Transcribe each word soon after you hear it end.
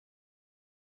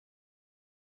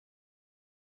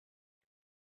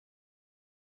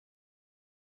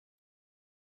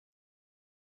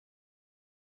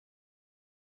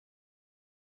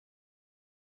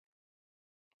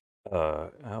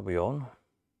Are we on?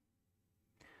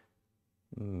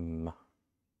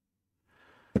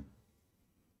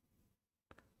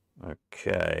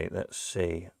 Okay, let's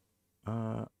see.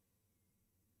 Don't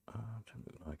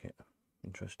look like it.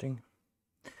 Interesting.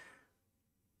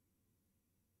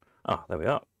 Ah, there we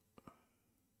are.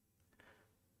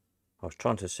 I was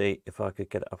trying to see if I could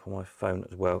get it up on my phone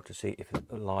as well to see if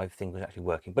the live thing was actually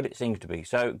working, but it seems to be.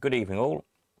 So, good evening all.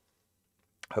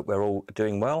 Hope we're all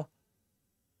doing well.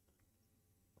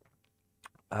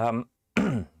 I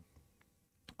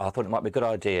thought it might be a good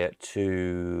idea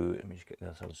to, let me just get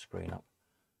this other screen up.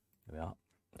 There we are,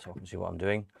 so I can see what I'm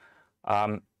doing.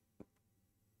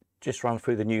 Just run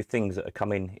through the new things that are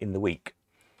coming in the week.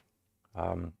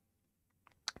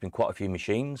 Been quite a few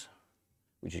machines,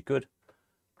 which is good.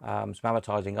 Some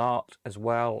advertising art as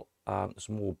well.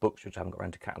 Some more books which I haven't got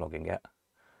around to cataloguing yet.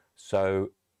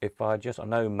 So if I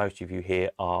know most of you here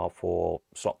are for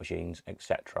slot machines,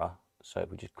 etc. So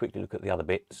if we just quickly look at the other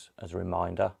bits as a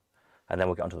reminder, and then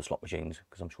we'll get onto the slot machines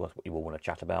because I'm sure that's what you all want to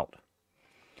chat about.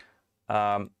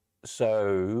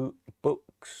 So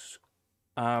books,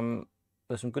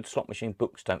 there's some good slot machine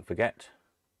books, don't forget.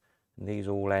 And these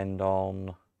all end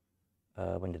on,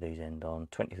 when do these end on?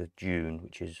 20th of June,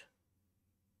 which is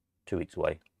 2 weeks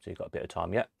away, so you've got a bit of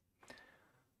time yet.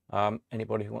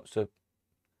 Anybody who wants to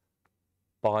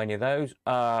buy any of those?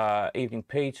 Evening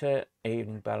Peter,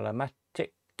 evening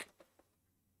Bellamatic.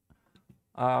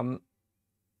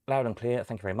 Loud and clear,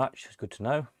 thank you very much, it's good to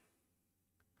know.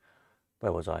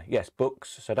 Where was I? Yes,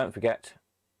 books, so don't forget,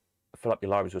 fill up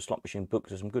your libraries with slot machine books.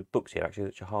 There's some good books here actually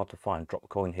that are hard to find. Drop a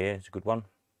Coin here is a good one,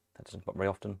 that doesn't come up very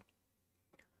often.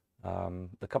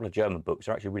 A couple of German books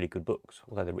are actually really good books,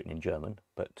 although they're written in German,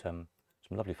 but some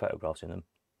lovely photographs in them.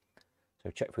 So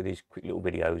check through these quick little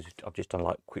videos. I've just done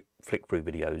like quick flick through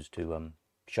videos to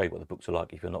show you what the books are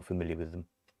like if you're not familiar with them.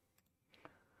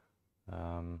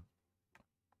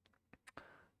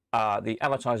 The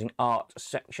advertising art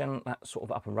section, that's sort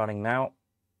of up and running now.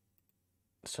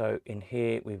 So in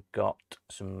here we've got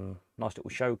some nice little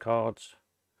show cards,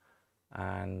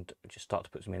 and just start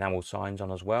to put some enamel signs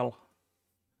on as well.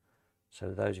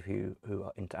 So those of you who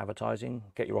are into advertising,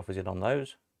 get your offers in on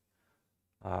those.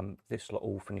 This lot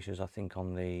all finishes, I think,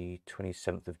 on the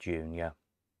 27th of June, yeah.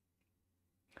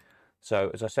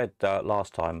 So as I said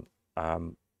last time,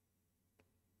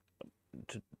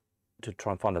 to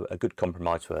try and find a good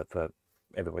compromise for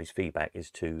everybody's feedback is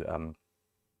to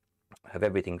have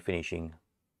everything finishing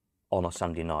on a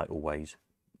Sunday night always,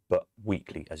 but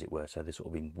weekly, as it were. So they're sort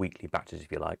of in weekly batches,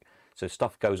 if you like. So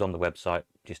stuff goes on the website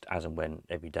just as and when,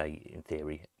 every day in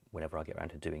theory, whenever I get around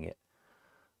to doing it.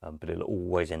 But it'll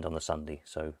always end on the Sunday.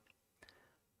 So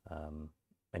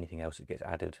anything else that gets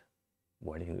added,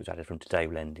 or anything that was added from today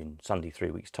will end in Sunday 3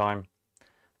 weeks' time.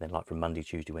 And then like from Monday,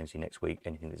 Tuesday, Wednesday next week,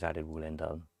 anything that's added will end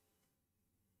on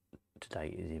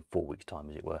today is in 4 weeks' time,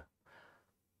 as it were.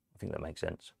 I think that makes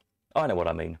sense. I know what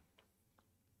I mean.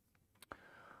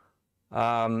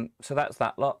 So that's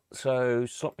that lot. So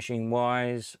slot machine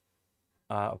wise,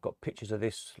 I've got pictures of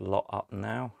this lot up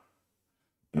now.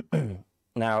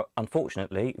 Now,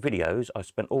 unfortunately, videos, I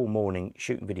spent all morning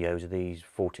shooting videos of these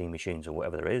 14 machines or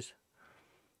whatever there is.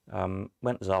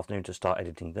 Went this afternoon to start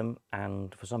editing them,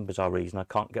 and for some bizarre reason I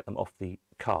can't get them off the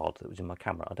card that was in my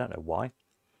camera. I don't know why.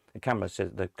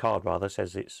 The card rather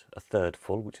says it's a third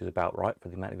full, which is about right for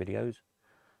the amount of videos.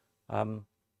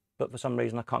 But for some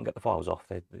reason I can't get the files off.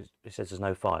 It says there's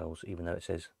no files, even though it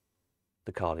says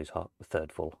the card is a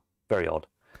third full. Very odd.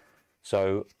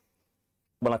 So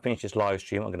when I finish this live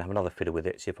stream, I'm going to have another fiddle with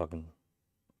it, see if I can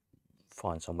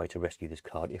find some way to rescue this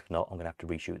card. If not, I'm going to have to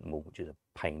reshoot them all, which is a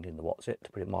pain in the what's it,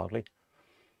 to put it mildly.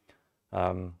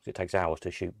 It takes hours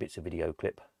to shoot bits of video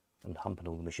clip and humping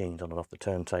all the machines on and off the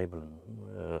turntable,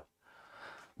 and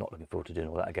not looking forward to doing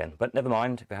all that again. But never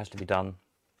mind, if it has to be done,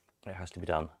 it has to be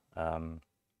done.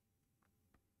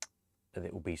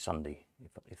 It will be Sunday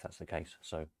if that's the case.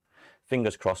 So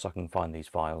fingers crossed I can find these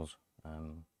files.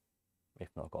 If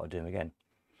not, I've got to do them again.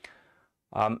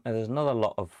 And there's another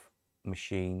lot of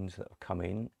machines that have come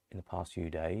in the past few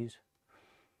days.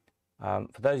 For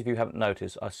those of you who haven't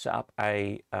noticed, I set up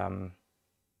a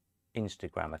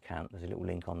Instagram account. There's a little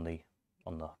link on the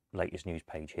latest news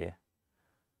page here.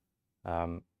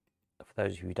 For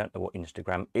those of you who don't know what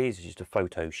Instagram is, it's just a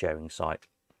photo sharing site.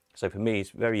 So for me,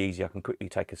 it's very easy. I can quickly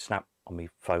take a snap on my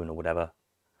phone or whatever.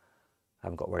 I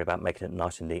haven't got to worry about making it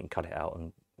nice and neat and cut it out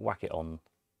and whack it on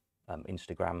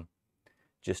Instagram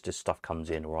just as stuff comes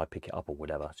in, or I pick it up or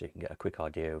whatever, so you can get a quick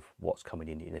idea of what's coming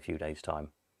in a few days'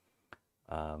 time.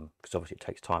 Because obviously it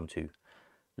takes time to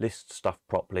list stuff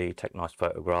properly, take a nice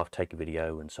photograph, take a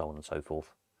video, and so on and so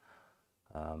forth.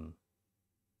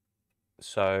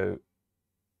 So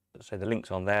the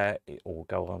link's on there, or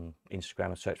go on Instagram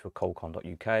and search for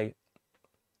coldcon.uk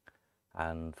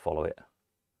and follow it.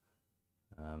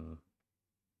 And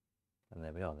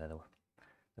there we are. They're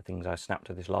the things I snapped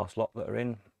to this last lot that are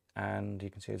in, and you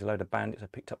can see there's a load of Bandits I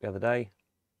picked up the other day.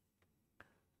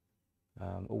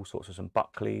 All sorts of some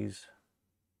Buckleys.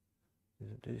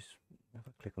 If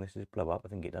I click on this, does it blow up? I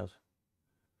think it does.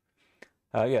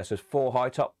 Yeah, so there's 4 high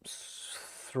tops,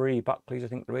 3 Buckleys I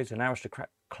think there is, an Aristocrat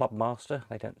Clubmaster,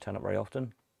 they don't turn up very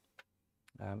often,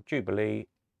 Jubilee,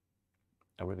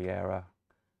 a Riviera,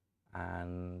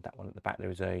 and that one at the back there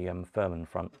is a Furman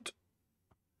front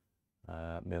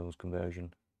Mills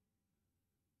conversion.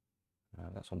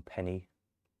 That's on penny.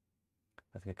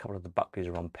 I think a couple of the Buckleys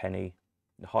are on penny.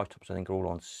 The high tops I think are all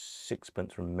on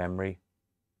sixpence from memory,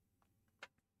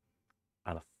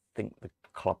 and I think the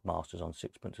Clubmaster's on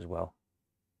sixpence as well.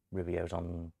 Riviera's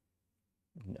on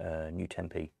New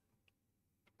 10p.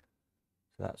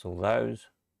 So that's all those.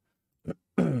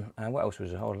 And what else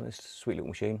was there? Hold on, this sweet little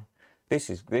machine. This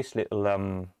little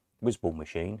Whizball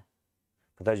machine.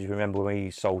 For those of you who remember when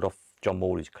we sold off John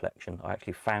Morley's collection, I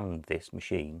actually found this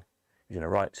machine. It was in a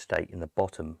right state in the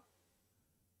bottom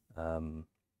of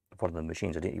one of the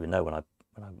machines. I didn't even know when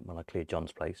I cleared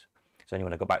John's place. So anyway,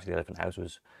 when I got back to the Elephant House,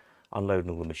 was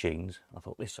unloading all the machines. I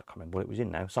thought, I can't remember what it was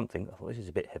in now. Something. I thought, this is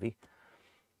a bit heavy.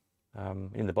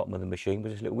 In the bottom of the machine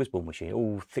was this little Whizball machine,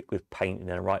 all thick with paint and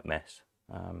in a right mess.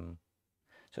 So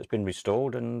it's been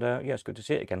restored, and yeah, it's good to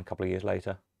see it again a couple of years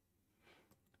later.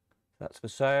 That's for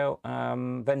sale.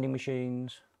 Vending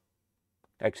machines,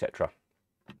 etc.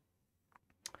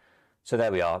 So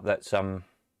there we are. That's you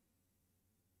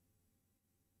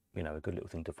know, a good little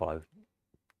thing to follow,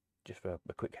 just for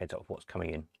a quick heads up of what's coming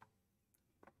in.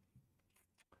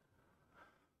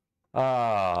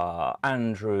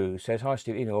 Andrew says, hi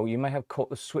Steve, you may have caught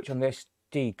the switch on the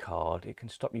SD card. It can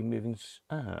stop you moving.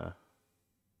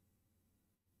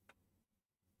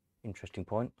 Interesting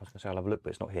point. I was going to say I'll have a look,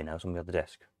 but it's not here now. It's on the other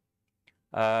desk.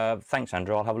 Thanks,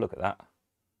 Andrew. I'll have a look at that.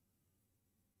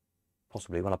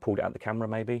 Possibly when I pulled it out of the camera,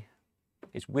 maybe.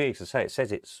 It's weird to say. It says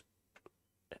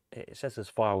there's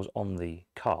files on the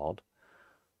card.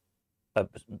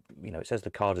 You know, it says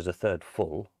the card is a third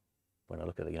full when I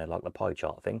look at it, like the pie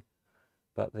chart thing.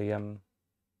 But the when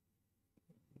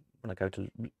I go to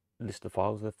list the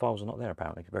files are not there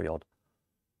apparently. It's very odd.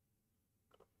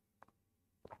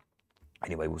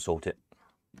 Anyway, we'll sort it.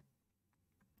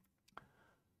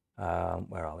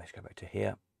 Where are we? Let's go back to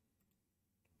here.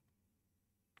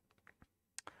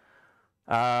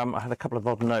 I had a couple of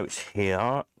odd notes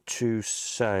here to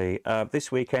say.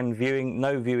 This weekend,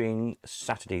 no viewing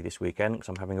Saturday this weekend, because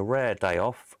I'm having a rare day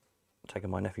off. I'm taking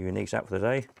my nephew and niece out for the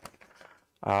day.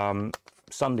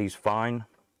 Sunday's fine.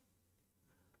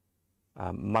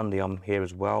 Monday I'm here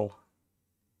as well.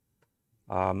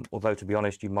 Although, to be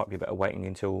honest, you might be better waiting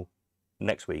until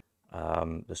next week.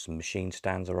 There's some machine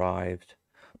stands arrived.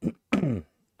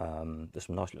 There's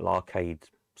some nice little arcade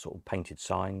sort of painted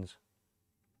signs.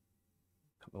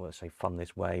 I can't remember what they say, fun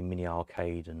this way, mini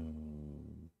arcade,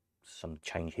 and some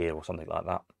change here or something like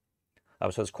that.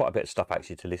 So there's quite a bit of stuff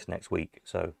actually to list next week.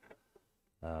 So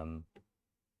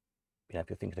if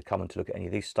you're thinking of coming to look at any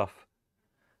of these stuff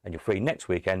and you're free next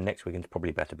weekend's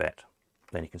probably a better bet.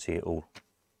 Then you can see it all.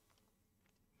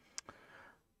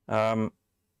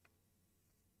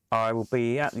 I will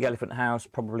be at the Elephant House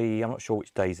probably, I'm not sure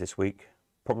which days this week,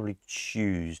 probably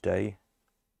Tuesday.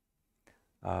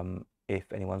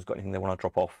 If anyone's got anything they want to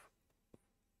drop off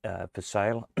for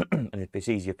sale, and if it's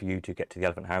easier for you to get to the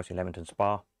Elephant House in Leamington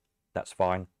Spa, that's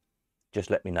fine. Just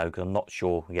let me know, because I'm not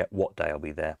sure yet what day I'll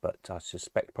be there, but I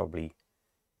suspect probably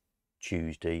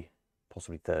Tuesday,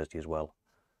 possibly Thursday as well.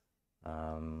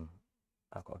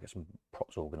 I've got to get some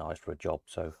props organised for a job,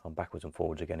 so I'm backwards and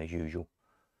forwards again as usual.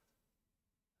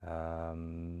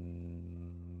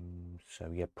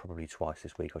 So yeah, probably twice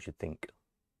this week I should think.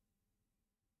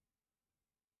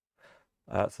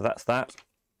 So that's that.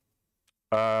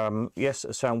 Yes,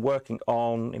 so I'm working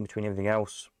on, in between everything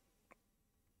else,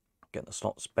 getting the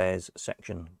slot spares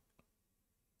section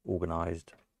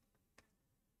organised,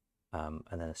 and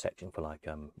then a section for like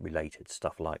related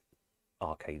stuff like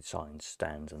arcade signs,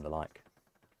 stands and the like.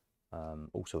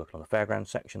 Also working on the fairground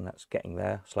section, that's getting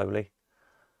there slowly.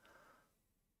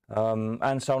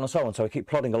 And so on and so on. So I keep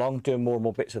plodding along, doing more and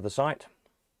more bits of the site.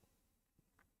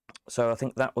 So I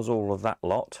think that was all of that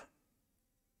lot.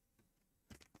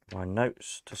 My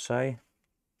notes to say.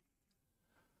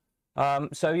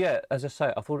 So yeah, as I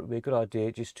say, I thought it would be a good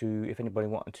idea just to, if anybody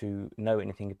wanted to know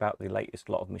anything about the latest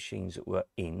lot of machines that were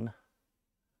in,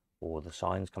 or the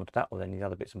signs come to that, or any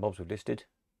other bits and bobs we've listed,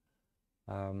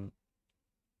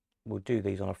 we'll do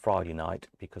these on a Friday night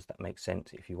because that makes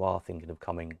sense if you are thinking of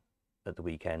coming at the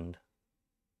weekend,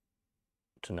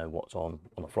 to know what's on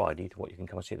a Friday to what you can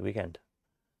come and see at the weekend.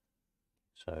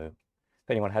 So if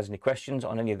anyone has any questions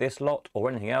on any of this lot or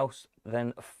anything else,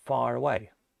 then fire away.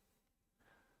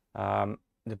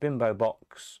 The Bimbo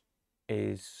box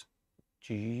is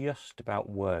just about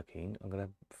working. I'm going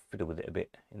to fiddle with it a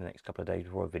bit in the next couple of days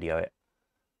before I video it.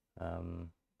 It's a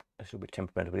little bit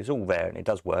temperamental, but it's all there and it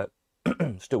does work.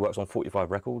 Still works on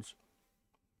 45 records.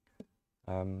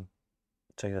 So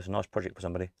yeah, that's a nice project for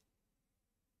somebody.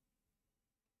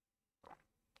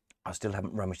 I still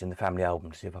haven't rummaged in the family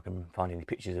album to see if I can find any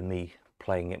pictures of me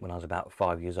playing it when I was about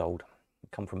 5 years old.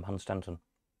 It come from Hunstanton.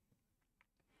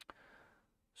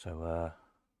 So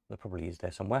there probably is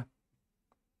there somewhere.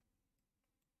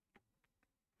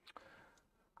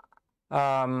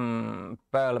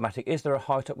 Burlamatic, is there a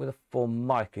high top with a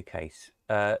Formica case?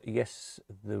 Yes,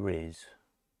 there is.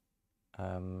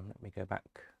 Let me go back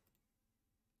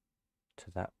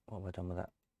to that. What have I done with that?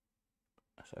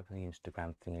 Let's open the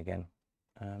Instagram thing again.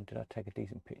 Did I take a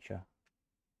decent picture?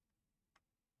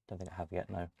 Don't think I have yet,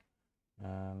 no.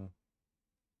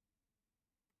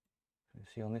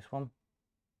 See on this one?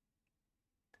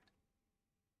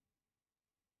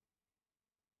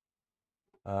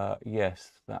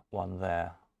 Yes, that one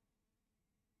there.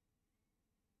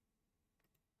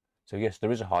 So yes,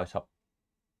 there is a high top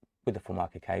with the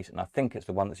Formica case, and I think it's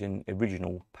the one that's in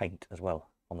original paint as well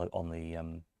on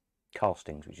the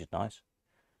castings, which is nice.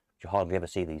 You hardly ever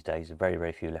see these days. Very,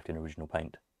 very few left in original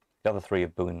paint. The other three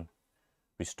have been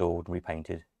restored and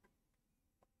repainted.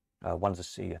 One's a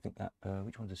Seeger, I think that.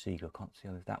 Which one's a Seeger? I can't see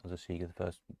if that was a Seeger. The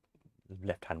first, the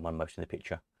left-hand one, most in the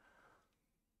picture.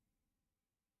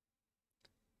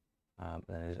 I think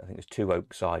there's two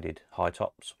oak-sided high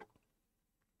tops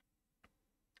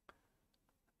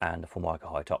and a Formica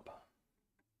high top,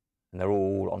 and they're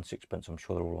all on sixpence. I'm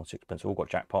sure they're all on sixpence. All got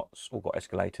jackpots, all got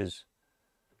escalators,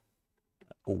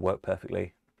 all work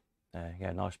perfectly.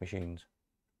 Yeah, nice machines.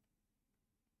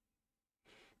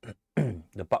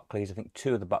 The Buckleys, I think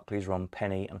two of the Buckleys are on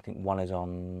penny, and I think one is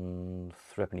on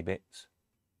threepenny bits.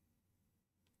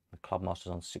 The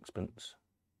Clubmaster's on sixpence.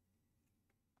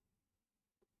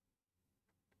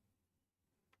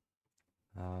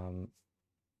 I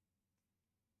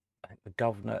think the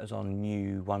Governor is on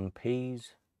new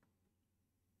 1p's.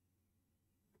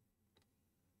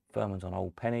 Furman's on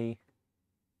old penny.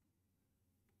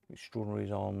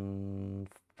 Extraordinary's on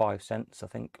 5 cents, I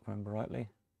think, if I remember rightly.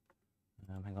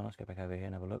 Hang on, let's go back over here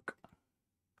and have a look.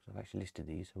 I've actually listed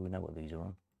these, so we know what these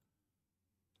are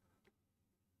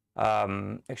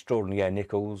on. Extraordinary, yeah,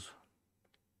 nickels.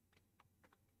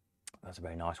 That's a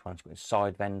very nice one. It's got a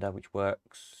side vendor, which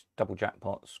works. Double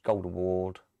jackpots, gold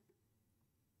award.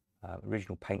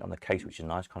 Original paint on the case, which is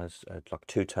nice, kind of like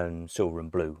two-tone silver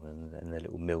and blue, and the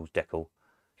little Mills decal.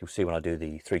 You'll see when I do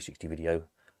the 360 video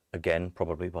again,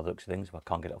 probably by the looks of things, if I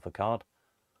can't get it off the card.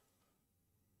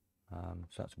 So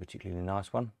that's a particularly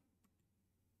nice one.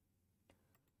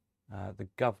 The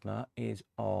Governor is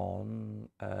on,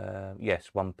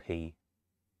 yes, 1p.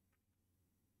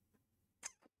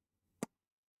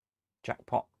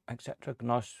 Jackpot, etc.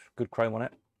 Nice, good chrome on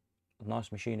it.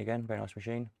 Nice machine again, very nice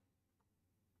machine.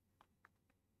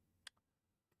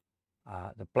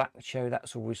 The Black Cherry,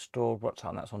 that's all restored. What's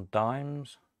that? That's on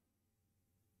dimes.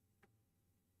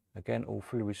 Again, all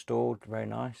fully restored, very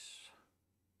nice.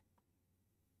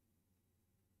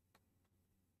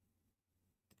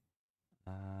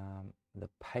 The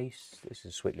Pace, this is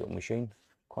a sweet little machine,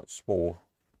 quite small.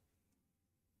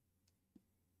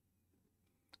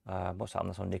 What's that?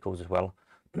 That's on nickels as well.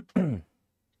 They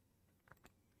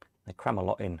cram a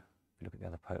lot in. If you look at the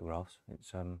other photographs,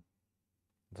 it's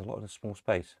there's a lot of small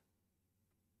space.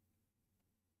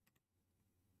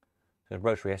 So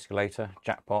rotary escalator,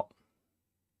 jackpot.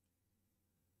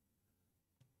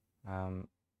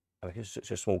 Because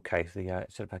it's a small case,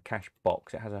 instead of a cash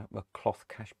box, it has a cloth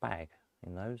cash bag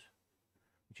in those,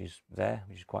 which is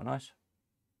quite nice.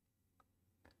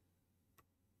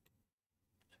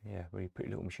 So yeah, really pretty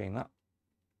little machine that.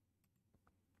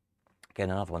 Again,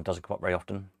 another one doesn't come up very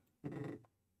often.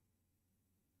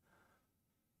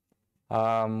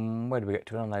 Where do we get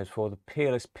to on those for? The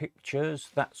Peerless Pictures,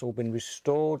 that's all been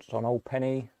restored. It's on old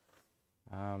penny.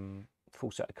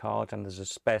 Full set of cards, and there's a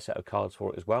spare set of cards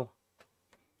for it as well.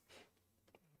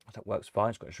 That works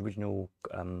fine. It's got its original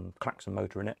klaxon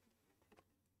motor in it.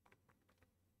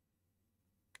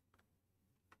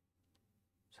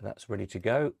 So that's ready to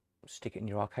go. Stick it in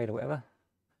your arcade or whatever.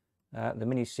 The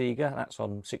Mini Seeger, that's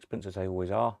on sixpence as they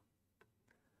always are.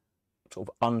 Sort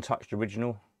of untouched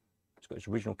original. It's got its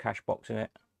original cash box in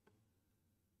it.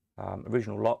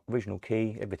 Original lock, original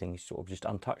key, everything is sort of just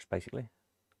untouched basically.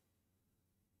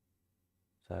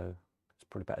 So it's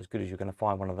probably about as good as you're going to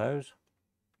find one of those.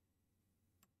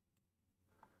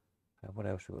 What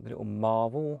else? We've got the little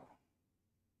Marvel.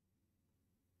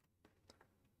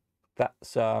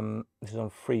 That's this is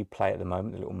on free play at the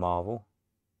moment. The little Marvel.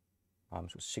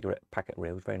 Sort of cigarette packet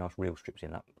reels. Very nice reel strips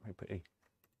in that. Very pretty.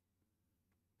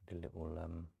 Did a little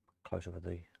close up of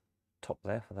the top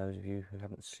there for those of you who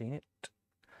haven't seen it.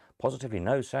 Positively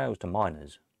no sales to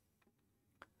minors,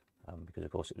 because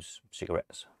of course it was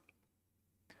cigarettes.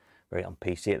 Very on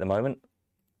PC at the moment.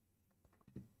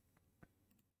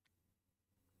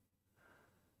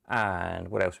 And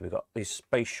what else have we got? The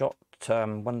Space Shot,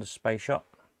 Wonders Space Shot.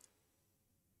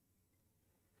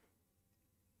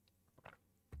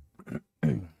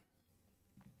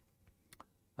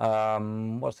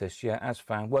 What's this? Yeah, as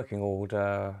found, working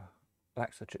order,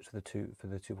 lacks the trips for the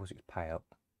 246 payout.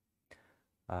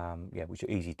 Yeah, which are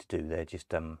easy to do. They're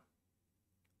just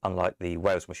unlike the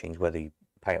Wales machines where the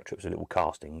payout trips are little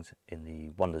castings. In the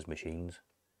Wonders machines,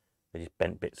 they're just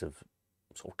bent bits of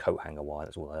sort of coat hanger wire.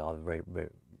 That's all they are. Very, very,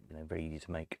 very easy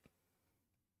to make.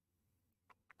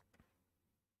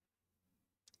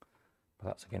 But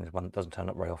that's again is one that doesn't turn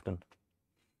up very often.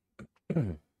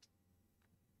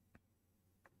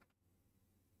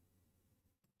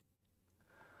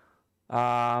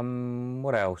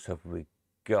 What else have we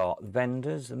got?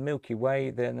 Vendors, the Milky Way.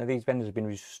 These vendors have been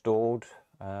restored,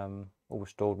 all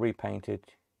restored, repainted,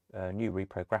 new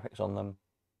repro graphics on them.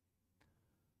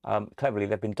 Cleverly,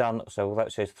 they've been done. So although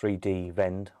it says 3D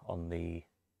Vend on the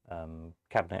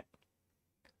cabinet,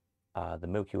 the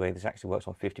Milky Way, this actually works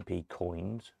on 50p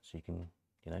coins, so you can,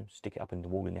 stick it up in the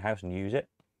wall in your house and use it.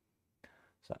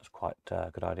 So that's quite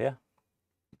a good idea.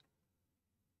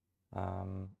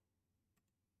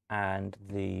 And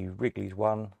the Wrigley's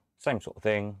one, same sort of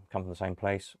thing, come from the same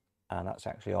place, and that's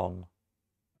actually on,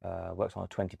 works on a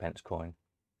 20p coin.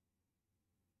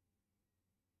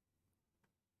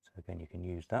 So again, you can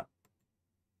use that.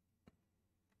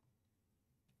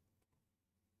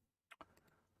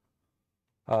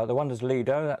 The Wonders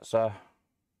Lido, that's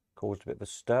caused a bit of a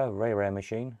stir, very rare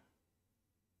machine.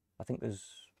 I think we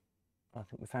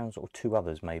found sort of 2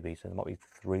 others maybe, so there might be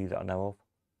 3 that I know of.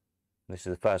 This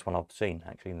is the first one I've seen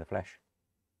actually in the flesh.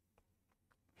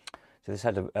 So this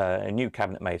had a new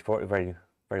cabinet made for it, very,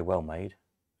 very well made.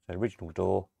 So original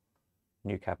door,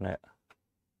 new cabinet.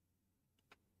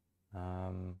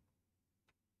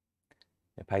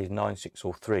 It pays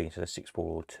 9643 instead of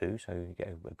 6402, so you get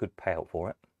a good payout for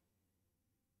it.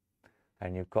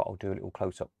 And you've got, I'll do a little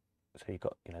close up. So you've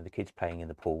got, the kids playing in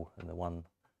the pool, and the one,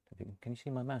 can you see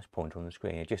my mouse pointer on the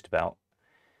screen? Yeah, just about.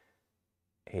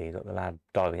 Here you've got the lad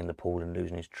diving in the pool and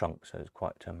losing his trunk, so it's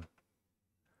quite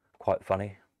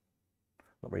funny.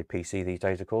 Not very PC these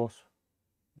days, of course,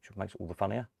 which makes it all the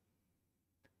funnier.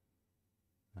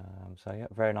 So yeah,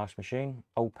 very nice machine,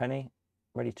 old penny,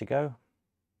 ready to go.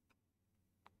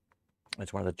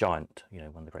 It's one of the giant, one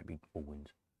of the great big ball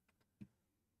wins.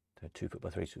 So 2 foot by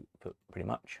 3 foot, pretty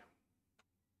much.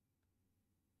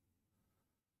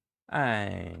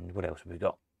 And what else have we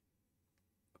got?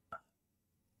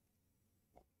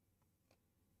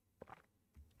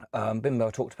 Bimbo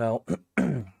I talked about.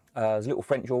 There's a little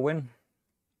French Orwin.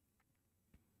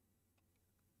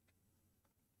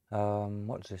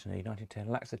 What does this need? 1910.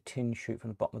 Lacks a tin chute from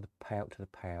the bottom of the payout to the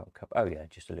payout cup. Oh yeah,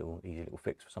 just a little easy little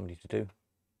fix for somebody to do.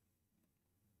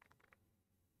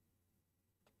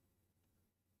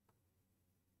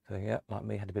 So yeah, like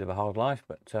me, had a bit of a hard life,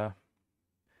 but got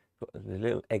the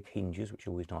little egg hinges, which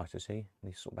are always nice to see.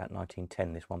 This is about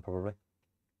 1910. This one probably.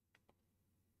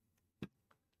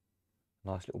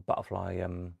 Nice little butterfly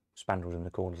spandrels in the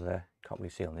corners there. Can't really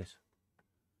see on this.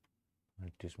 I'll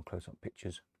do some close-up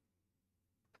pictures.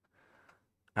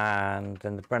 And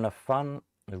then the Brenner Fun,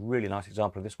 a really nice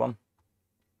example of this one.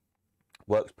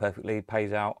 Works perfectly,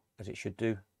 pays out as it should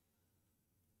do.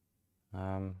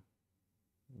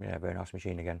 Yeah, very nice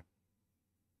machine again.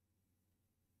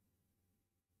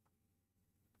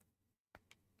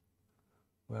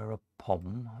 Where a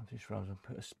pom, I've just realised I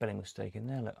put a spelling mistake in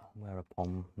there. Look, where a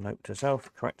pom, note to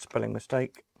self, correct spelling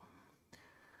mistake.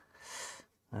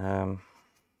 Spelling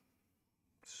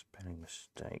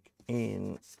mistake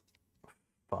in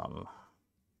fun.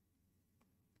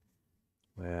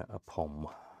 Where a pom.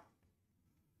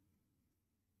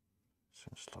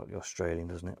 Sounds slightly Australian,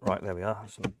 doesn't it? Right, there we are.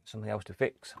 Something else to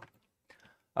fix.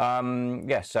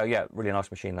 Yeah, so yeah, really nice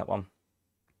machine, that one.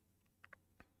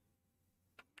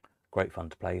 Great fun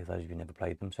to play for those of you who never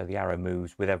played them. So the arrow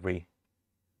moves with every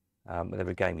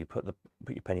game. You put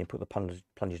your penny and put the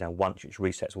plunge down once, which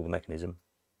resets all the mechanism.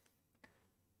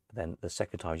 Then the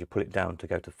second time you pull it down to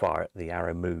go to fire it, the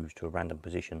arrow moves to a random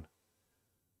position.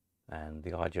 And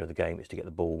the idea of the game is to get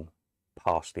the ball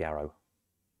past the arrow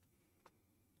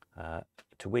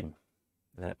to win.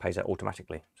 And then it pays out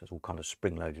automatically. So it's all kind of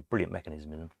spring-loaded, brilliant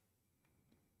mechanism in them.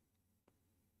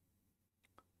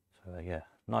 So yeah,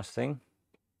 nice thing.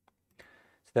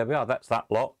 So there we are, that's that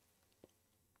lot.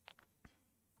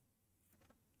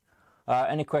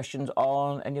 Any questions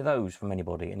on any of those from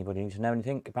anybody? Anybody need to know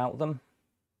anything about them?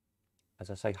 As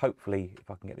I say, hopefully,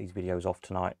 if I can get these videos off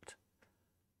tonight,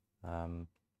 I'll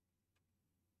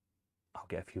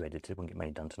get a few edited. Won't get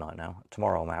many done tonight now.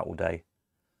 Tomorrow I'm out all day,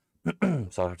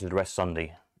 so I'll have to do the rest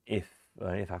Sunday. If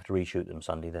I have to reshoot them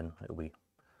Sunday, then it'll be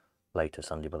later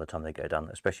Sunday by the time they get done,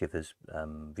 especially if there's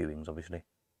viewings, obviously.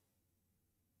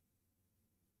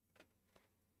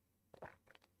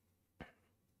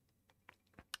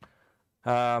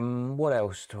 What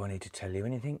else do I need to tell you?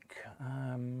 Anything?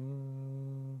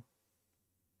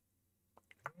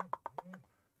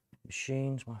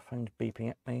 Machines. My phone's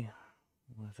beeping at me.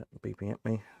 Why is it beeping at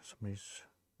me? Somebody's.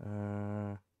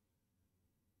 No,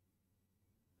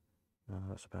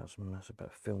 that's about a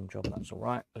film job. That's all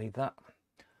right. Leave that.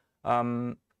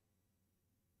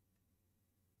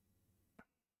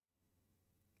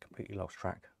 Completely lost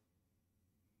track.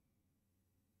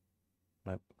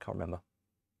 Nope, can't remember.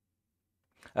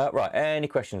 Right, any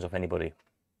questions off anybody?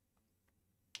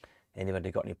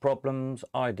 Anybody got any problems,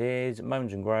 ideas,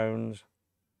 moans and groans,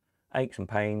 aches and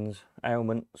pains,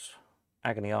 ailments,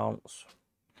 agony aunts,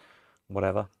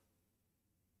 whatever?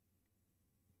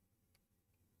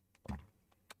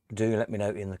 Do let me know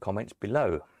in the comments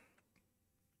below.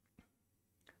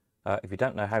 If you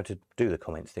don't know how to do the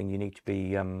comments thing, you need to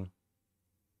be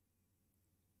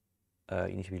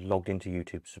logged into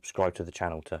YouTube, subscribe to the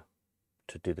channel to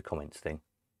do the comments thing.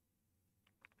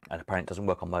 And apparently it doesn't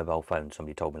work on mobile phones.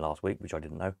 Somebody told me last week, which I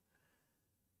didn't know.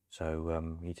 So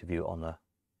you need to view it on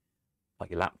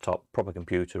like your laptop, proper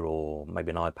computer, or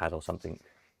maybe an iPad or something.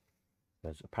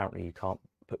 Because apparently you can't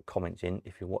put comments in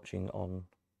if you're watching on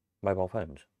mobile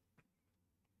phones.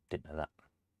 Didn't know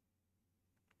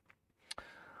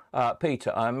that.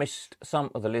 Peter, I missed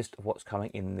some of the list of what's coming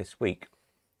in this week.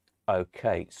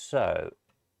 Okay, so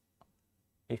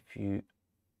if you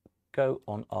go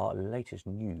on our latest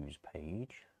news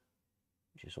page,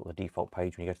 which is sort of the default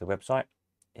page when you go to the website,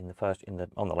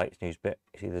 on the latest news bit,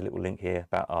 you see the little link here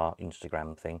about our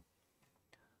Instagram thing.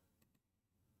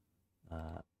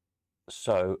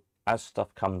 So as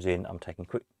stuff comes in, I'm taking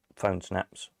quick phone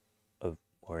snaps of,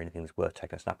 or anything that's worth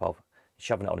taking a snap of,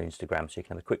 shoving it on Instagram so you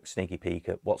can have a quick sneaky peek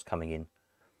at what's coming in.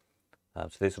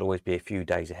 So this will always be a few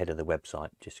days ahead of the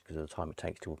website, just because of the time it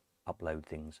takes to upload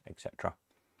things, etc.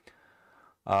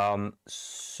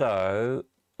 So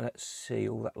let's see,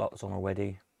 all that lot's on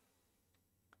already.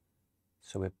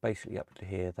 So we're basically up to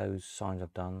here. Those signs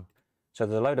I've done. So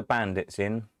there's a load of bandits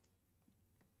in.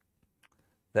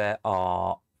 There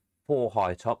are 4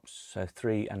 high tops, so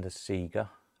 3 and a Sega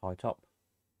high top.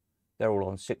 They're all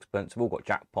on sixpence. They've all got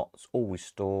jackpots, all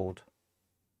restored.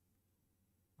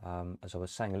 As I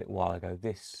was saying a little while ago,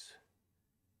 this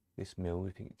mill,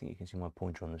 I think you can see my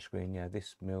pointer on the screen. Yeah,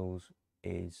 this mill's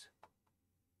is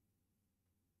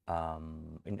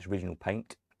in its original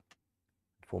paint,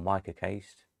 Formica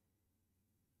cased.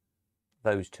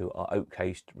 Those 2 are oak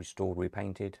cased, restored,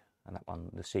 repainted, and that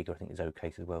one, the Sega, I think is oak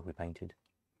cased as well, repainted.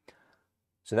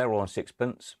 So they're all on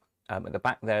sixpence. At the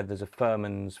back there's a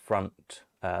Furman's front,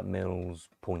 Mills,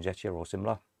 Poinsettia or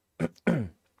similar.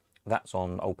 That's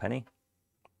on Old Penny.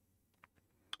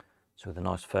 So with a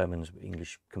nice Furman's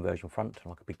English conversion front,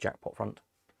 like a big jackpot front.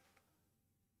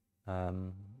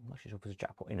 I'm not sure if there's a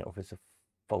jackpot in it or if it's a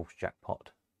false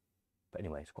jackpot. But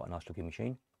anyway, it's quite a nice looking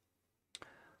machine.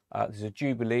 There's a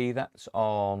Jubilee, that's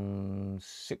on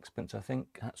sixpence, I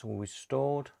think. That's all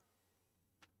restored.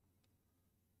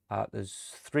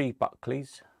 There's 3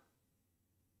 Buckleys.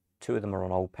 2 of them are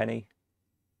on Old Penny.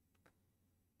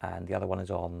 And the other one is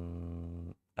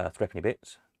on Threepenny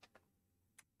Bits.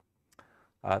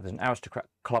 There's an Aristocrat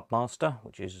Clubmaster,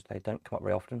 which is, they don't come up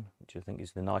very often, which I think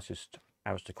is the nicest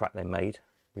Aristocrat they made.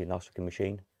 Really nice looking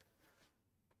machine.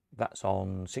 That's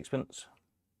on sixpence.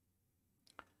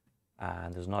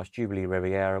 And there's a nice Jubilee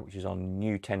Riviera, which is on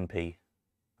new 10p.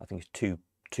 I think it's two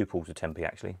pulls of 10p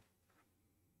actually.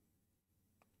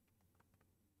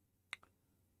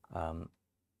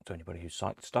 So anybody who's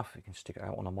psyched stuff, you can stick it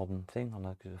out on a modern thing, on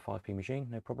a 5p machine,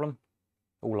 no problem.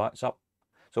 All lights up.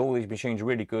 So all these machines are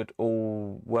really good,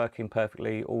 all working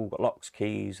perfectly, all got locks,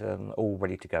 keys, and all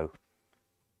ready to go.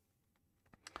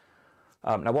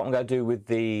 Now what I'm going to do with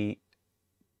the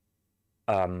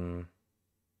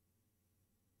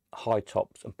high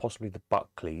tops and possibly the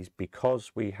Buckleys,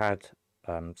 because we had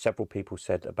several people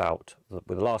said about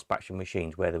with the last batch of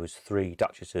machines where there was 3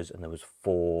 Duchesses and there was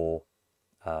 4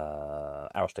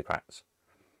 Aristocrats,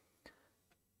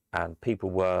 and people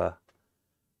were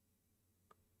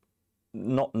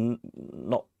not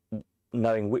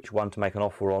knowing which one to make an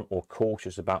offer on, or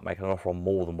cautious about making an offer on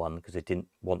more than one because they didn't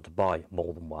want to buy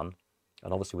more than one.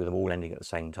 And obviously with them all ending at the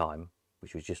same time,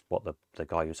 which was just what the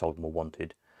guy who sold them all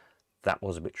wanted, that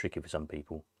was a bit tricky for some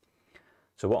people.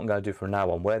 So what I'm going to do from now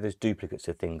on, where there's duplicates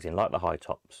of things in, like the high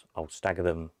tops, I'll stagger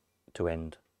them to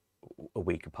end a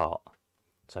week apart.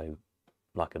 So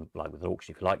like with an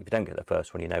auction, if you don't get the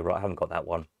first one, you know, right, I haven't got that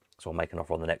one, so I'll make an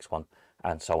offer on the next one,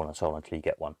 and so on until you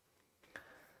get one.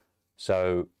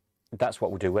 So that's what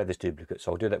we'll do where there's duplicates.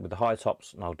 So I'll do that with the high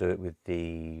tops, and I'll do it with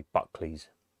the Buckleys.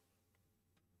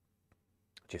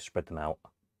 Just spread them out.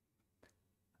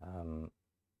 I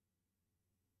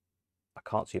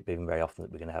can't see it being very often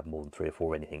that we're going to have more than 3 or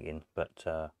 4 anything in, but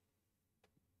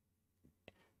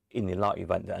in the likely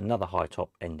event that another high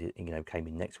top ended, came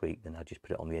in next week, then I'll just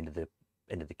put it on the end of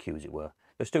the queue, as it were.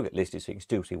 They'll still get listed, so you can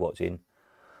still see what's in.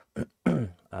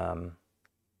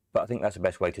 But I think that's the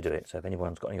best way to do it. So if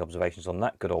anyone's got any observations on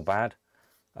that, good or bad,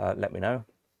 let me know.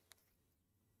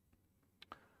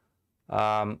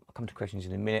 I'll come to questions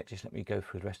in a minute. Just let me go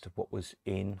through the rest of what was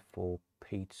in for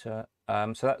Peter.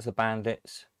 So that's the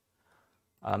Bandits.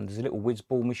 There's a little whiz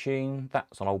ball machine.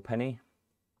 That's on Old Penny.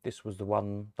 This was the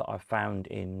one that I found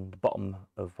in the bottom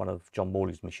of one of John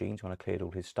Morley's machines when I cleared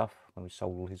all his stuff, when we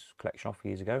sold all his collection off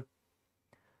years ago.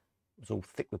 It was all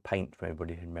thick with paint for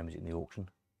everybody who remembers it in the auction.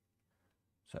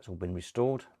 So that's all been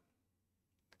restored.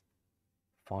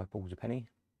 5 balls a penny.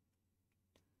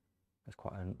 That's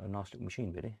quite a nice little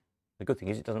machine, really. The good thing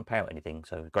is it doesn't pay out anything,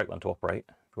 so a great one to operate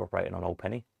if you're operating on Old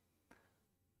Penny.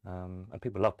 And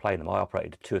people love playing them. I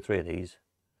operated 2 or 3 of these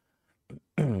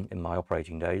in my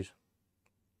operating days,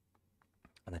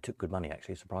 and they took good money,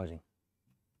 actually, surprising.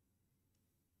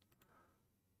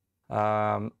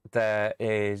 There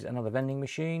is another vending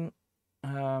machine,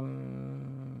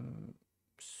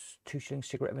 2-shilling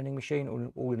cigarette vending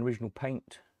machine, all in original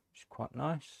paint, which is quite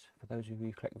nice for those of you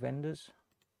who collect vendors.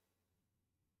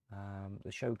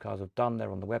 The show cars I've done,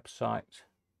 they're on the website.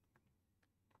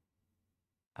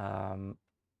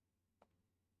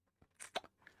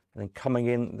 And then coming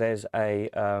in, there's a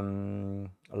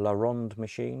La Ronde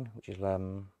machine, which is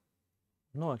I'm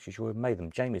not actually sure who made them.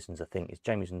 Jamieson's, I think. It's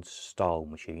Jamieson's style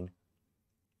machine,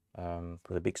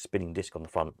 with a big spinning disc on the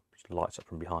front, which lights up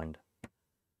from behind.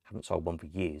 Haven't sold one for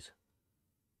years,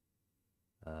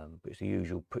 but it's the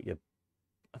usual.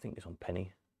 I think it's on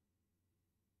Penny.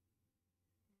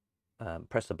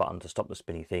 Press the button to stop the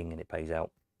spinny thing, and it pays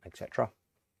out, etc.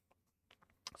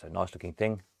 So nice looking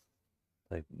thing.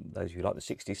 Those of you who like the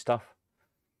 60s stuff.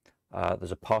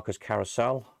 There's a Parker's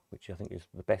Carousel, which I think is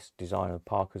the best design of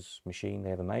Parker's machine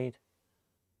they ever made.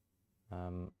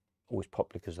 Always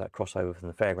popular because of that crossover from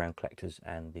the Fairground collectors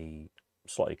and the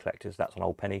Slotty collectors. That's on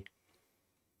Old Penny.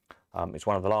 It's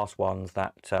one of the last ones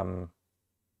that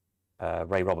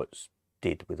Ray Roberts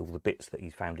did with all the bits that he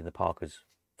found in the Parker's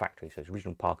factory. So it's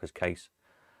original Parker's case,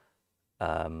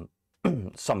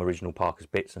 some original Parker's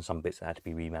bits, and some bits that had to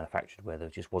be remanufactured where there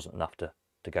just wasn't enough to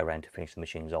go around to finish the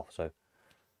machines off. So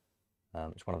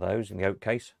it's one of those in the oak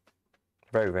case.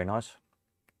 Very, very nice.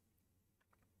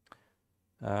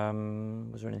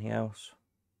 Was there anything else?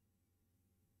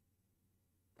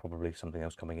 Probably something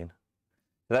else coming in.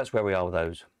 So that's where we are with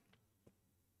those.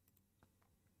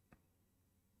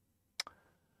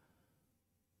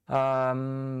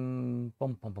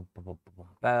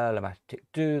 Balamatic.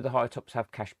 Do the high tops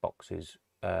have cash boxes?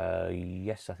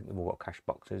 Yes, I think they've all got cash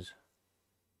boxes.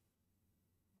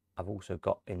 I've also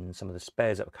got in some of the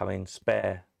spares that have come in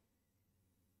spare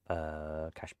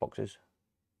cash boxes,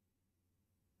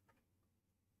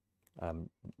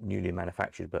 newly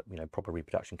manufactured, but proper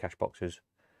reproduction cash boxes.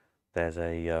 There's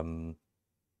a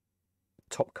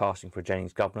top casting for a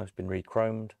Jennings Governor. It's been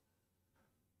re-chromed.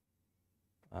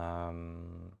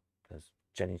 There's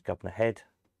Jennings Governor head.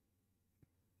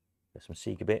 There's some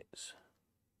Sega bits.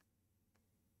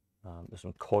 There's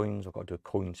some coins. I've got to do a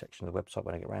coin section of the website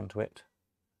when I get around to it.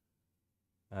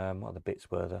 What other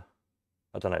bits were there?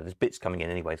 I don't know. There's bits coming in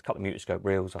anyway. There's a couple of Mutascope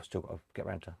reels. I've still got to get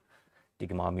around to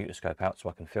digging my Mutascope out so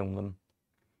I can film them.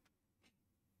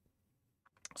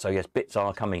 So yes, bits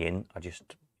are coming in. I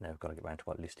just got to get around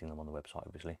to listing them on the website,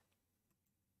 obviously.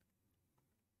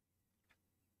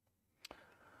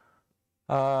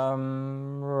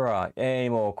 Right. Any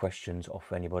more questions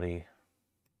off anybody?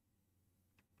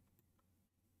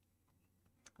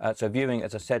 So viewing,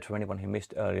 as I said, for anyone who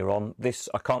missed earlier on, this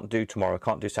I can't do tomorrow. I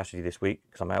can't do Saturday this week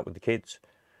because I'm out with the kids.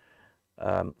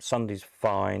 Sunday's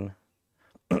fine,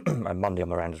 and Monday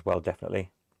I'm around as well,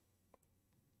 definitely.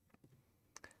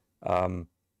 But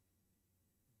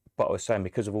I was saying,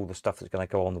 because of all the stuff that's going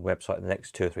to go on the website in the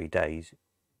next 2 or 3 days,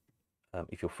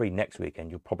 if you're free next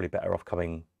weekend, you're probably better off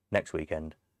coming next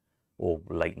weekend or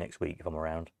late next week if I'm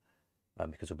around,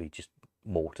 because there'll be just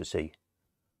more to see.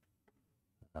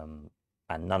 And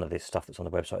none of this stuff that's on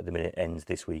the website at the minute ends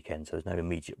this weekend, so there's no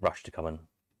immediate rush to come and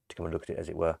look at it, as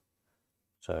it were.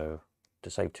 So to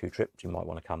save 2 trips, you might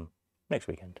want to come next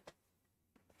weekend.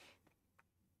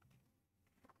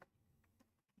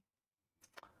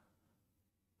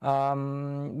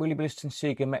 Will you be listing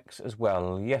Sega mechs as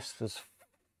well? Yes, there's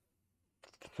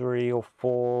 3 or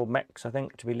 4 mechs, I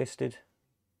think, to be listed.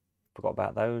 Forgot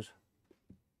about those.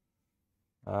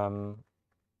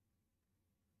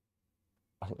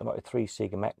 I think there might be 3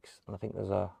 Sega mechs, and I think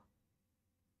there's a...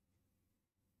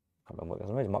 I can't remember what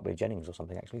it is. It might be a Jennings or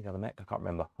something, actually, the other mech. I can't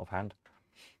remember offhand.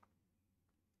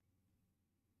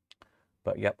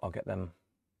 But yep, I'll get them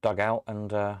dug out and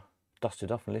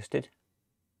dusted off and listed.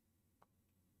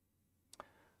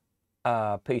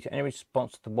 Peter, any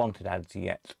response to the wanted ads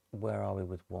yet? Where are we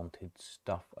with wanted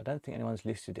stuff? I don't think anyone's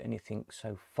listed anything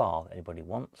so far that anybody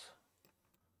wants.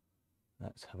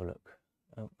 Let's have a look.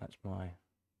 Oh, that's my...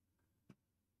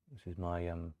 This is my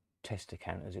test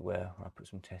account, as it were, where I put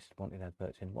some test wanted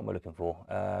adverts in. What am I looking for?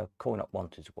 Coin Op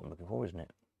wanted is what I'm looking for, isn't it?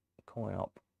 Coin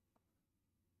Op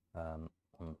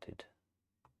wanted.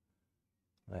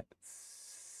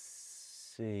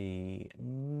 Let's see.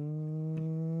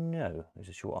 No, is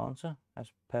a short answer,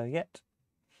 as per yet.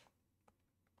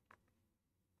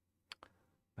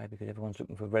 Maybe because everyone's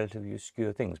looking for relatively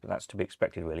obscure things, but that's to be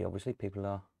expected, really. Obviously, people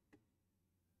are...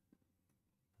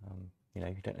 you know,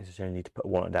 you don't necessarily need to put a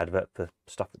wanted advert for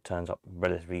stuff that turns up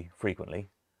relatively frequently.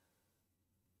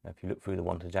 If you look through the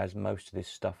wanted ads, most of this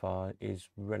stuff is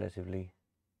relatively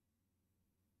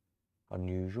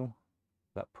unusual.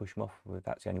 That push moth,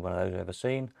 that's the only one of those I've ever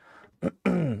seen.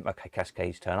 Okay,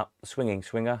 Cascades turn up. The Swinging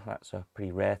Swinger, that's a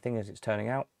pretty rare thing as it's turning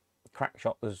out.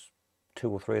 Crackshot, there's 2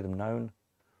 or 3 of them known.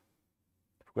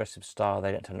 Progressive Star,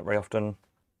 they don't turn up very often.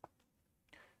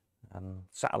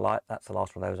 Satellite, that's the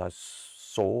last one of those I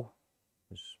saw.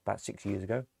 It was about 6 years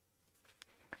ago.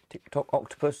 TikTok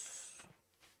Octopus,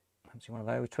 I haven't seen one of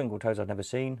those. Twinkle Toes, I've never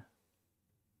seen.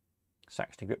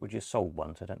 Saxony Grip, we just sold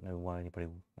one, so I don't know why anybody,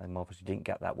 they obviously didn't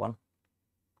get that one.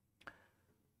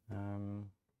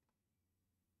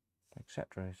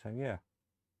 Etc. So yeah,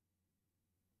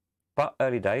 but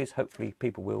early days. Hopefully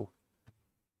people will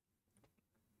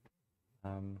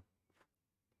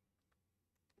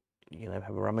you know,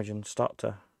 have a rummage and start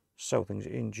to sell things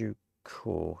in due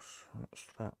course. That's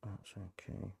that. That's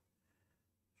okay.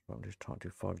 So I'm just trying to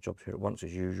do 5 jobs here at once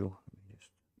as usual. Let me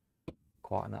just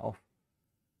quieten that off.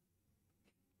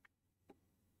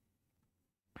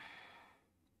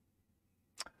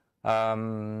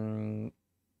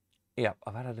 Yeah,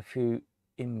 I've added a few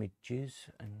images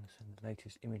and some of the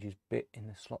latest images bit in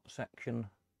the slot section.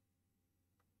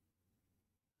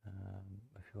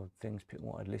 A few odd things people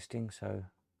wanted listing, so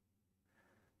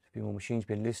a few more machines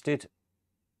being listed.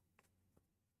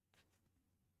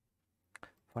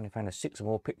 Finally found a 6 or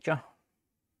more picture.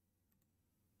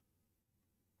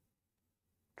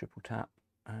 Triple tap,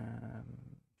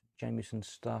 Jameson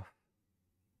stuff.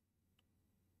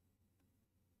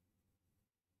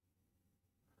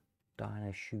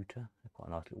 Dyna Shooter, quite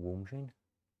a nice little war machine.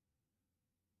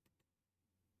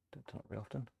 Don't turn up very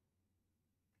often.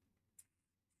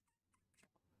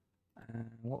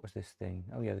 What was this thing?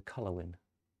 Oh yeah, the Colorwin.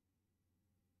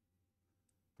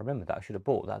 I remember that. I should have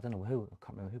bought that. I don't know who. I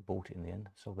can't remember who bought it in the end.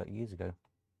 Sold that years ago.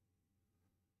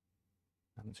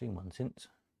 I haven't seen one since.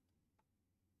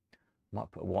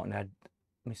 Might put a wanted ad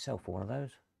myself for one of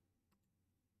those.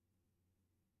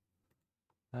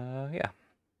 Yeah.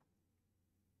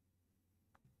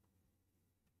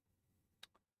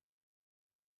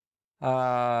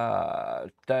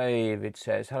 David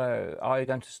says, hello, are you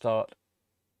going to start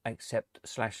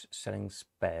selling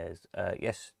spares?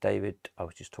 Yes, David, I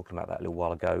was just talking about that a little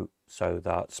while ago. So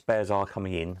the spares are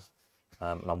coming in,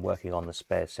 and I'm working on the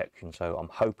spares section, so I'm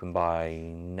hoping by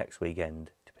next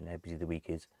weekend, depending how busy the week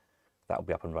is, that'll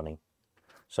be up and running.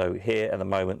 So here at the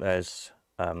moment there's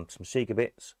some Sega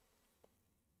bits,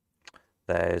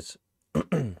 there's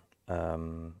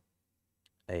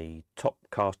a top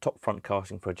front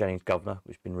casting for a Jennings Governor,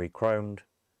 which has been re-chromed.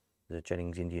 There's a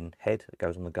Jennings Indian head that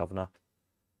goes on the Governor.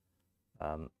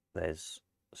 There's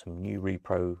some new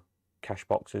repro cash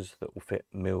boxes that will fit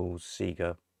Mills,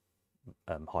 Sega,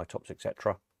 high tops,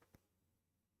 etc.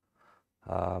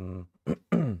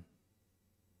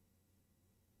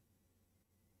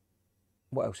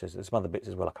 What else is there? There's some other bits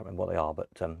as well, I can't remember what they are, but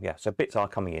yeah, so bits are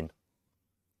coming in.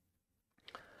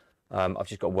 I've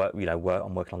just got to work,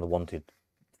 I'm working on the wanted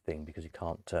thing, because you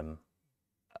can't, I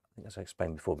think as I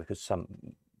explained before, because some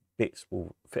bits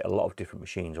will fit a lot of different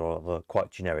machines, or they're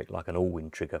quite generic, like an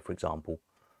Allwyn trigger, for example.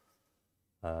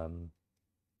 So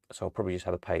I'll probably just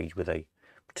have a page with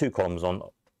 2 columns on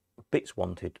bits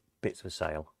wanted, bits for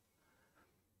sale,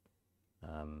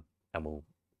 and we'll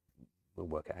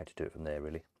work out how to do it from there,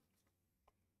 really.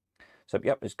 So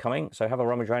yep, it's coming. So have a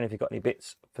rummage around. If you've got any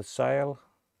bits for sale,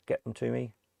 get them to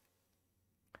me,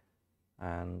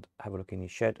 and have a look in your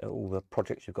shed at all the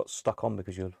projects you've got stuck on,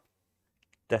 because you'll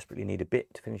desperately need a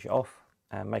bit to finish it off,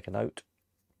 and make a note.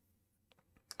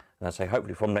 And I say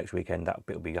hopefully from next weekend that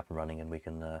bit will be up and running, and we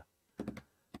can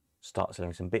start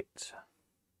selling some bits.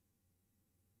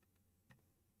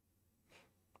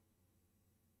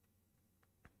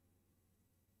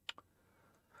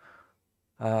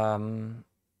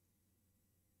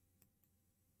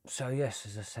 So yes,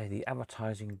 as I say, the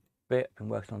advertising bit, I've been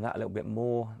working on that a little bit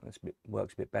more.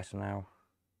 Works a bit better now.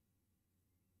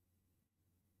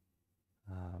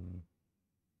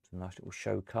 Some nice little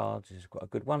show cards. This is quite a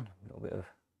good one. A little bit of,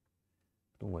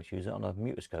 I always use it on a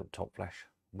Mutascope top flash.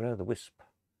 Will-o'-the-wisp.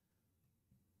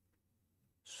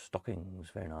 Stockings,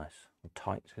 very nice. And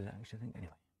tights, is it actually, I think,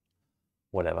 anyway.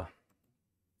 Whatever.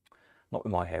 Not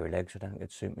with my hairy legs, I don't think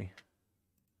it'd suit me.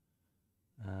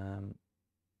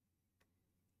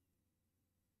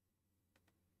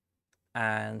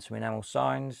 And some enamel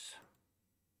signs.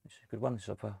 This is a good one. This is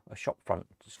of a shop front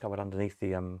discovered underneath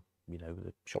the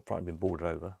the shop front had been boarded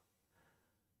over,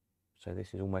 so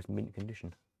this is almost mint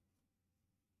condition.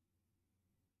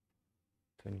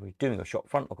 So anybody doing a shop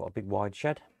front, I've got a big wide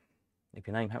shed. If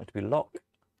your name happens to be Locke,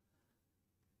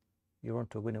 you're on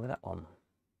to a winner with that one.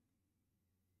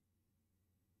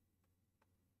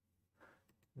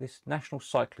 This National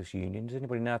Cyclists Union, does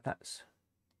anybody know if that's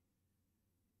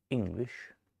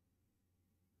English?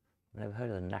 I've never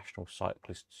heard of the National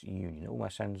Cyclists Union. It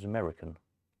almost sounds American.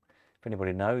 If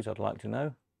anybody knows, I'd like to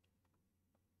know.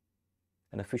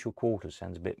 An official quarters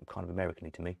sounds a bit kind of American-y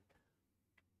to me.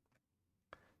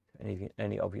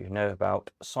 Any of you know about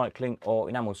cycling or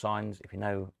enamel signs, if you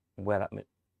know where that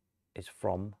is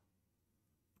from,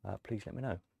 please let me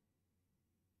know.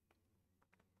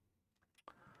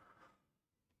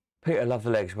 Peter, love the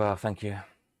legs. Well, thank you.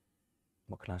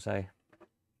 What can I say?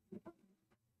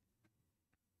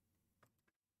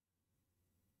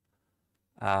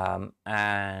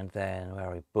 And then where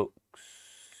are we? Books.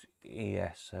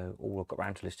 Yes, so all I've got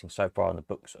around to listing so far on the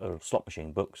books are slot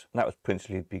machine books, and that was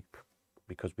principally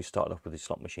because we started off with the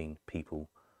slot machine people.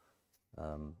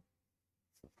 There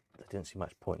didn't see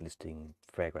much point listing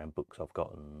fairground books I've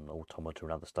got and automata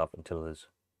and other stuff until there's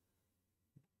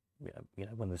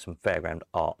when there's some fairground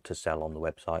art to sell on the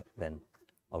website, then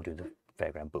I'll do the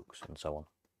fairground books and so on.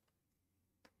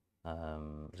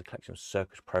 There's a collection of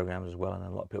circus programs as well, and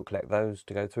a lot of people collect those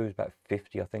to go through. It's about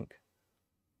 50, I think.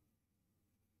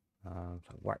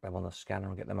 So whack them on the scanner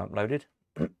and get them uploaded.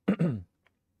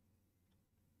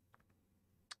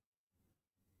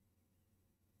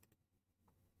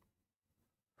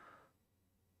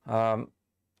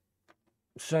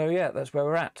 So yeah, that's where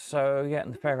we're at. So yeah,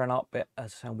 in the fairground art bit,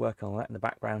 as I'm working on that in the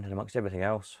background and amongst everything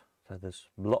else. So there's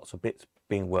lots of bits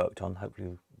being worked on.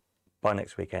 Hopefully by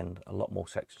next weekend, a lot more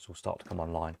sections will start to come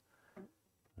online.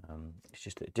 It's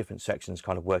just that different sections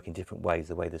kind of work in different ways,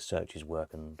 the way the searches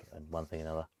work and one thing and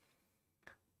another.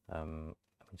 I mean,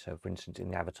 so for instance,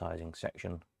 in the advertising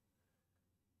section,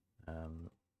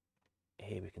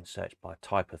 here we can search by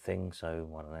type of thing. So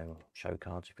I don't know, show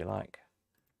cards if you like.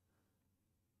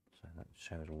 So that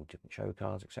shows all different show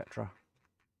cards, etc.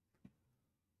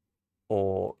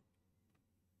 Or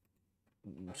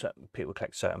certain people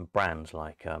collect certain brands,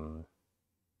 like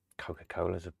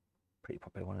Coca-Cola is a pretty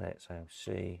popular one of it. So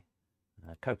see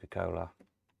Coca-Cola.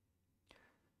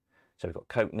 So we've got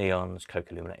Coke neons,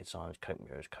 Coke illuminated signs, Coke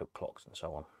mirrors, Coke clocks, and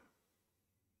so on.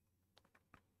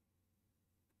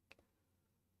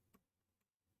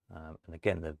 And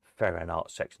again, the fairground art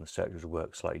section, the searches will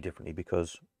work slightly differently,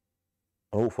 because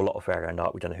an awful lot of fairground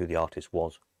art, we don't know who the artist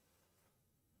was.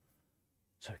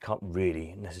 So we can't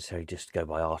really necessarily just go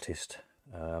by artist.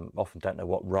 Often don't know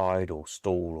what ride or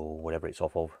stall or whatever it's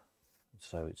off of.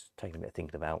 So it's taking a bit of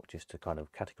thinking about, just to kind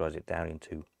of categorise it down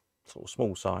into sort of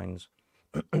small signs,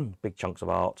 big chunks of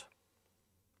art,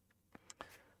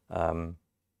 ride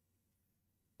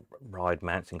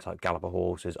mounts, things like galloper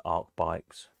horses, arc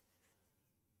bikes,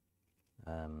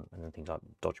 and then things like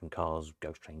Dodgem cars,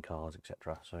 ghost train cars,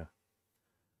 etc. So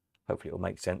hopefully it will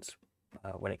make sense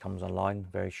when it comes online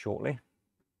very shortly.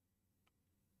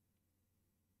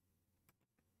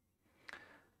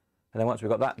 And then once we've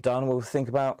got that done, we'll think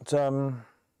about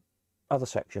other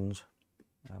sections.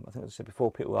 I think as I said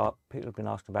before, people have been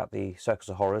asking about the Circus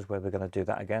of Horrors, where we're going to do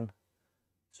that again.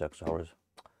 Circus of Horrors,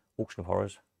 Auction of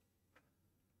Horrors.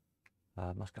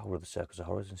 Must get hold of the Circus of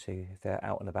Horrors and see if they're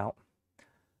out and about.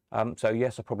 So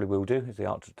yes, I probably will do, is the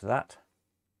answer to that.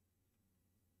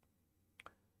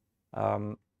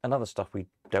 And other stuff we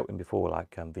dealt in before,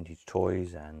 like vintage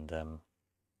toys and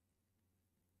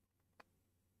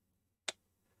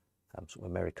sort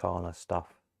of Americana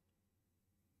stuff.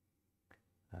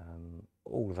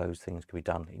 All of those things can be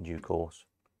done in due course.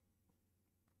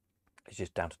 It's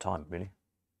just down to time, really.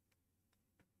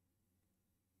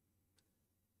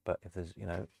 But if there's, you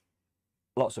know,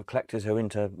 lots of collectors who are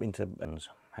into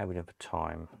how are we doing for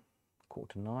time?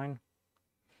 8:45.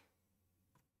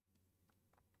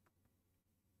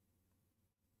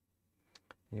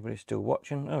 Anybody still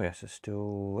watching? Oh yes, there's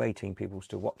still 18 people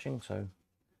still watching, so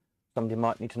somebody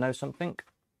might need to know something.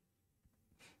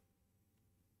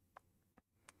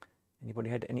 Anybody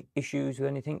had any issues with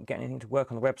anything? Get anything to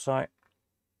work on the website?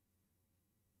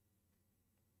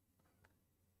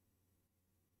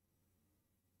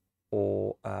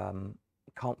 Or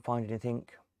can't find anything?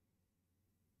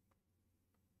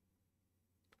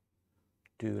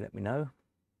 Do let me know.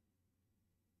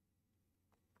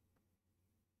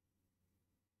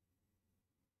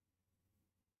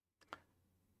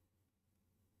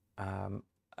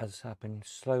 As I've been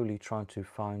slowly trying to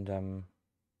find in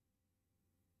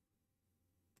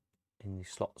the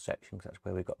slot section, because that's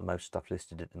where we've got the most stuff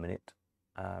listed at the minute,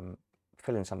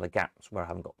 fill in some of the gaps where I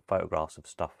haven't got photographs of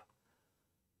stuff.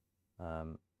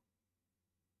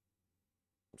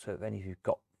 So if any of you've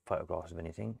got photographs of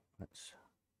anything, let's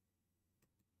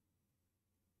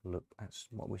look. That's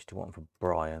what we still want for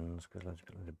Brian's, because loads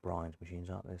of Brian's machines,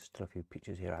 aren't there? There's still a few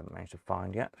pictures here I haven't managed to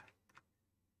find yet.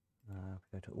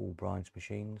 Go to all Brian's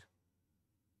machines.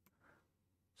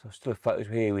 So still photos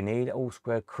here we need. All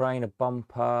square crane, a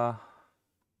bumper,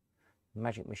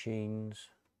 magic machines,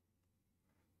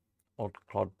 odd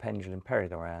clod pendulum,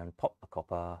 merry-go-round, pop the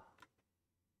copper.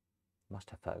 Must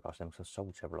have photographs of them because I've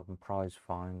sold several of them. Prize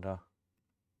finder,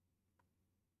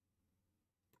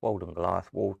 Walden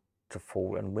Goliath,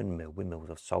 waterfall and windmill. Windmills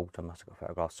I've sold. I must have got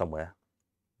photographs somewhere.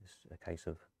 It's a case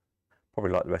of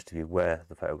probably like the rest of you where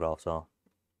the photographs are.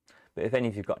 But if any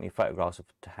of you've got any photographs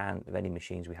to hand of any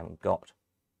machines we haven't got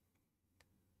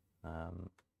that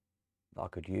I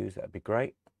could use, that would be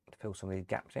great to fill some of these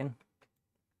gaps in.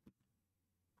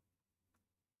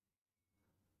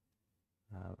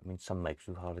 I mean, some makes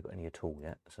we've hardly got any at all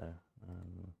yet, so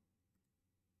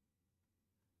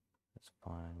let's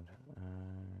find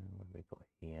what have we got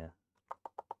here?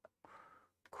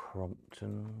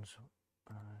 Cromptons.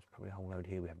 There's probably a whole load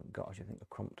here we haven't got, as you think, of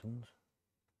Cromptons.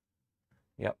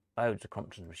 Yep, loads of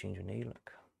Cromptons machines we need.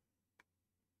 Look.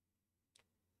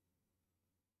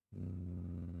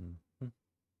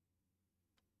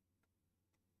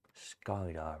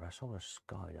 Skydiver. I saw a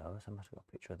Skydiver, so I must have got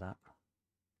a picture of that.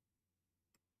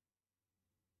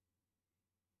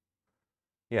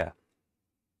 Yeah.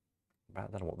 I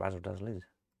don't know what Razzle Dazzle is.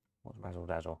 What's Razzle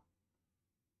Dazzle?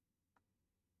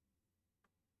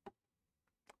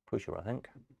 Pusher, I think.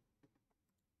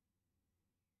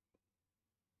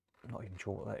 Not even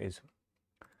sure what that is.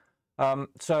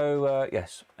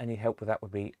 Yes, any help with that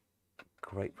would be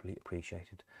gratefully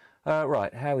appreciated.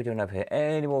 Right, how are we doing over here?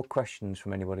 Any more questions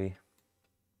from anybody?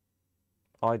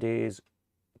 Ideas,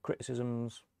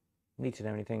 criticisms, need to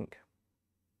know anything?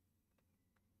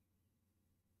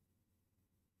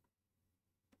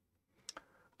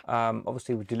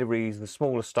 Obviously with deliveries, the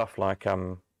smaller stuff like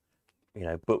you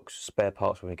know, books, spare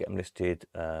parts when we get them listed,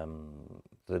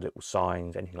 the little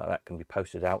signs, anything like that can be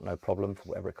posted out, no problem, for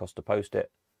whatever it costs to post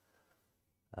it.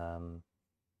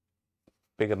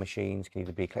 Bigger machines can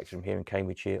either be collected from here in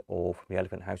Cambridgeshire or from the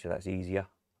Elephant House if that's easier.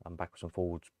 I'm backwards and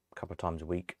forwards a couple of times a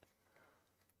week,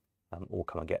 or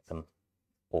come and get them,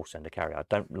 or send a carrier. I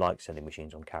don't like sending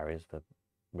machines on carriers for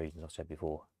reasons I've said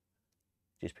before,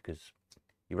 just because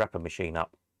you wrap a machine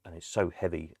up and it's so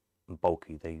heavy and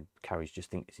bulky, the carriers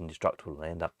just think it's indestructible and they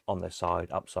end up on their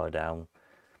side, upside down,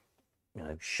 you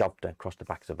know, shoved across the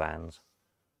backs of vans,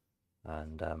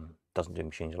 and doesn't do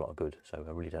machines a lot of good. So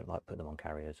I really don't like putting them on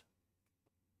carriers.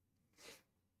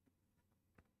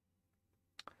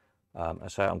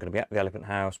 So I'm going to be at the Elephant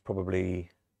House probably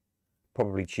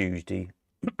Tuesday,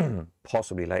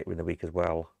 possibly later in the week as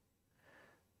well.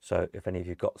 So if any of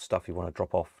you got stuff you want to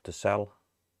drop off to sell,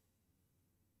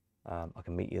 I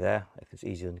can meet you there if it's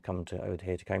easier than coming over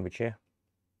here to Cambridgeshire.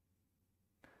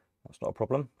 That's not a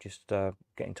problem. Just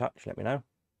get in touch, let me know.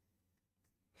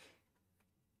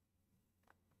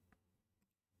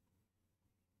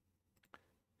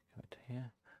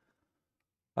 Here.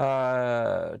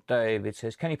 David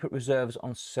says, can you put reserves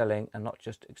on selling and not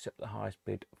just accept the highest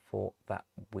bid for that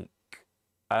week?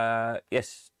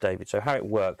 Yes, David. So how it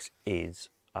works is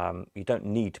you don't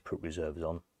need to put reserves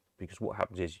on, because what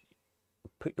happens is you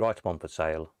put your item on for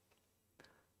sale,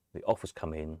 the offers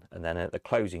come in, and then at the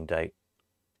closing date,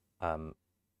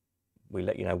 we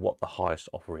let you know what the highest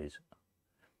offer is.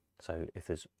 So if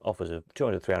there's offers of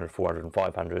 200, 300, 400 and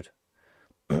 500,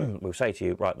 we'll say to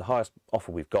you, right, the highest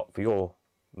offer we've got for your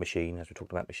machine, as we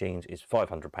talked about machines, is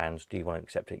 £500. Do you want to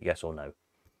accept it, yes or no?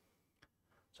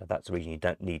 So that's the reason you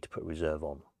don't need to put a reserve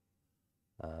on,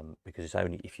 because it's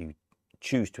only if you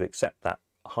choose to accept that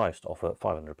highest offer,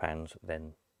 £500,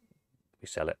 then we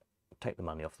sell it, take the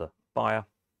money off the buyer,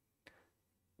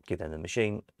 give them the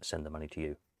machine, send the money to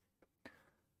you.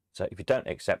 So if you don't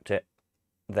accept it,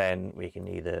 then we can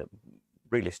either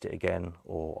relist it again,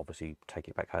 or obviously take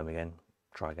it back home again,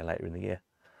 try again later in the year.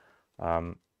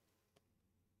 I'm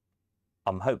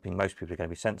hoping most people are going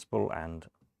to be sensible and,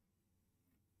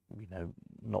 you know,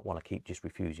 not want to keep just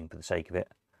refusing for the sake of it.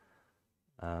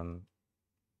 I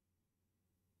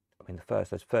mean,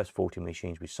 those first 40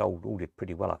 machines we sold all did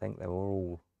pretty well. I think they were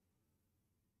all,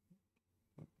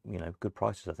 you know, good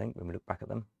prices, I think, when we look back at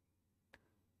them.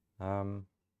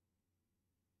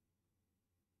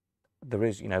 There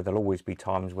is, you know, there'll always be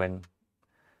times when,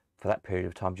 for that period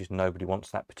of time, just nobody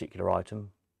wants that particular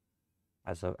item,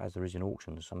 as there is in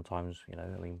auctions. Sometimes, you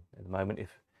know, I mean, at the moment,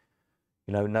 if,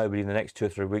 you know, nobody in the next 2 or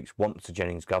 3 weeks wants a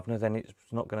Jennings Governor, then it's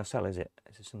not going to sell, is it?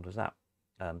 It's as simple as that.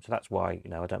 So that's why,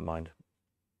 you know, I don't mind,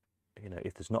 you know,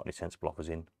 if there's not any sensible offers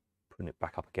in, putting it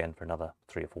back up again for another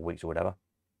 3 or 4 weeks or whatever.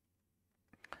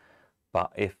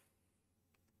 But if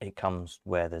it comes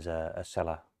where there's a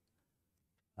seller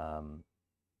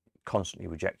constantly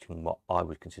rejecting what I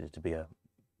would consider to be a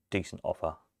decent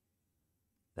offer,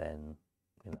 then,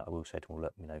 you know, I will say to them,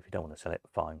 look, you know, if you don't want to sell it,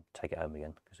 fine, take it home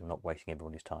again, because we're not wasting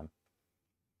everybody's time.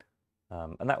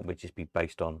 And that would just be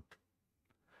based on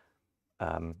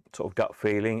sort of gut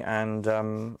feeling and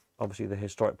obviously the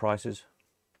historic prices.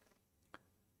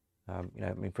 You know,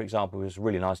 I mean, for example, there's a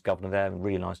really nice Governor there, and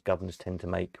really nice Governors tend to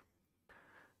make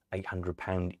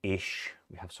 £800-ish.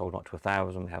 We have sold them up to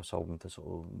 1,000. We have sold them for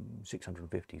sort of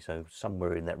 650. So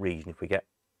somewhere in that region, if we get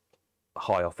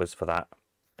high offers for that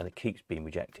and it keeps being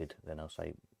rejected, then I'll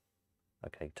say,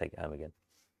 okay, take it home again.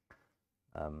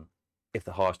 If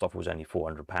the highest offer was only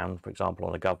 £400, for example,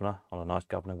 on a Governor, on a nice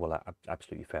Governor, well, that's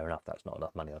absolutely fair enough. That's not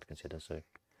enough money, I'd consider. So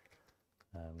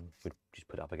we'd just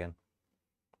put it up again.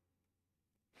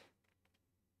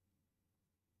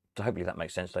 So hopefully that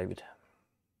makes sense, David.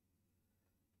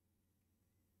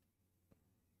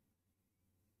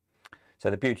 So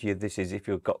the beauty of this is if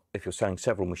you're selling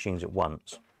several machines at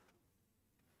once,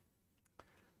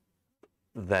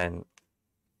 then,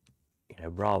 you know,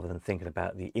 rather than thinking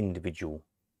about the individual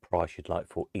price you'd like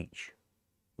for each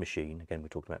machine, again, we're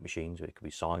talking about machines, it could be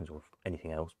signs or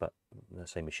anything else, but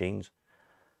let's say machines.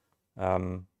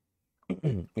 You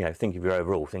know, think of your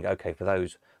overall. Think, okay, for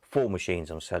those 4 machines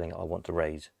I'm selling, I want to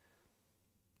raise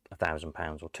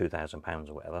 £1,000 or £2,000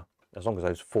 or whatever. As long as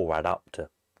those 4 add up to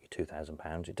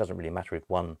 £2,000, it doesn't really matter if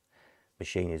one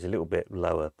machine is a little bit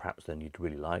lower perhaps than you'd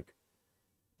really like,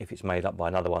 if it's made up by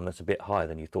another one that's a bit higher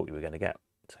than you thought you were going to get.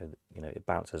 So, you know, it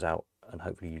balances out and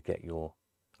hopefully you get your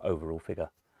overall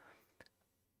figure.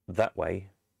 That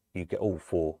way you get all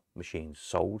 4 machines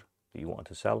sold that you wanted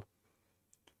to sell,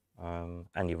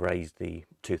 and you've raised the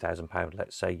 £2,000,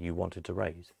 let's say, you wanted to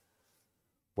raise.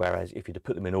 Whereas if you'd have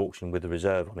put them in auction with a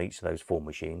reserve on each of those 4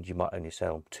 machines, you might only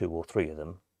sell 2 or 3 of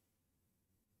them,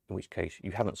 in which case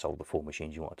you haven't sold the 4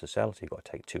 machines you wanted to sell, so you've got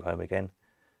to take 2 home again,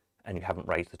 and you haven't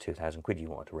raised the £2,000 you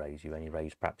wanted to raise. You only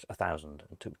raised perhaps 1,000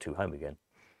 and took 2 home again,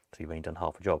 so you've only done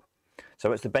half a job.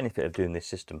 So it's the benefit of doing this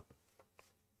system,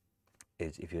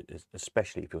 is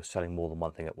especially if you're selling more than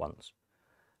one thing at once,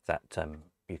 that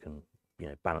you can, you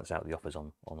know, balance out the offers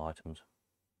on items.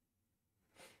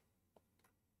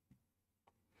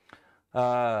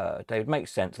 David,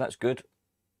 makes sense. That's good.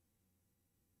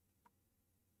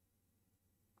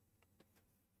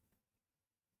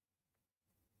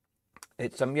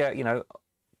 It's yeah, you know,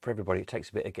 for everybody it takes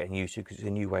a bit of getting used to, because it's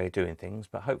a new way of doing things,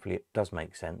 but hopefully it does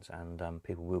make sense, and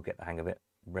people will get the hang of it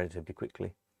relatively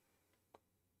quickly.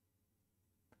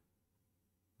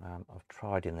 I've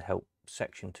tried in the help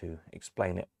section to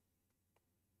explain it.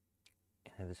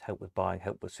 You know, there's help with buying,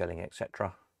 help with selling,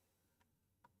 etc.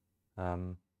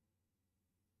 So,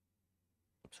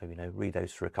 you know, read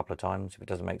those through a couple of times if it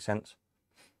doesn't make sense.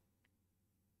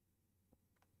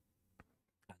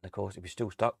 And of course, if you're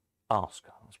still stuck, ask.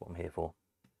 That's what I'm here for.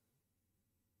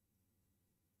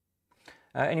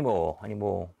 Any more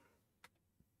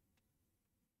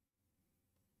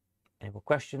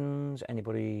questions?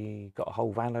 Anybody got a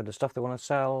whole van load of stuff they want to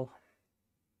sell?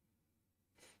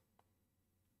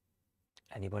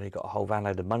 Anybody got a whole van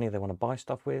load of money they want to buy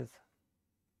stuff with?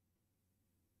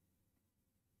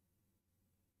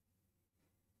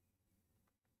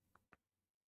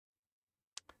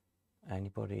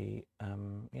 Anybody,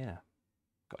 yeah,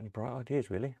 got any bright ideas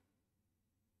really?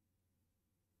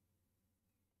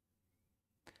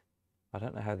 I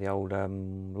don't know how the old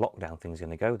lockdown thing's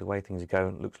going to go. The way things are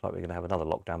going, it looks like we're going to have another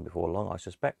lockdown before long, I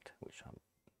suspect, which I've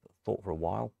thought for a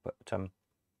while. But,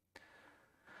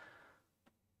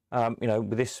 you know,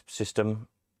 with this system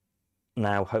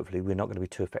now, hopefully we're not going to be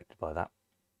too affected by that,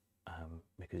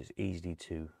 because it's easy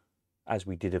to, as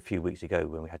we did a few weeks ago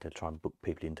when we had to try and book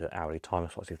people into hourly time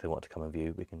slots if they want to come and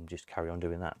view, we can just carry on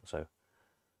doing that. So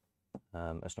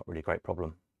that's not really a great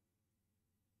problem.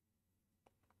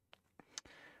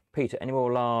 Peter, any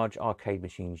more large arcade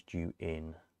machines due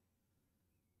in?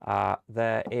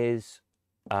 There is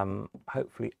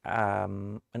hopefully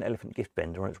an elephant gift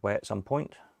vendor on its way at some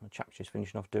point. The chap's just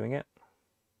finishing off doing it.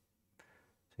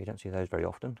 So you don't see those very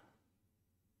often.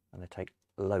 And they take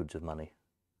loads of money.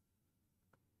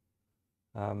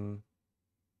 Any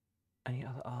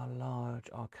other large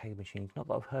arcade machines? Not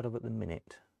that I've heard of at the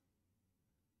minute.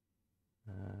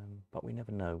 But we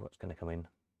never know what's going to come in.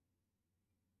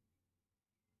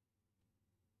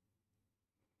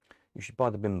 You should buy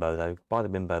the Bimbo though. Buy the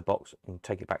Bimbo box and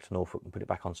take it back to Norfolk and put it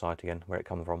back on site again where it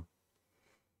come from.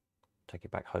 Take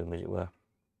it back home, as it were.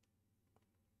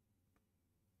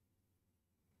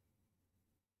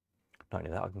 Not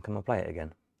only that, I can come and play it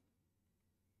again.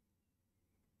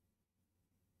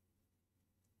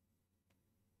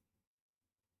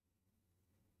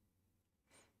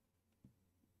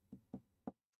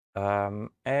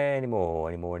 Any more?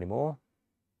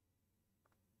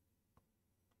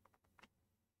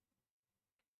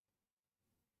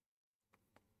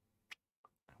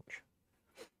 Ouch.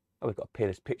 Oh, we've got a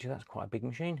Peerless Picture. That's quite a big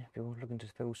machine if you're looking to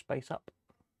fill space up.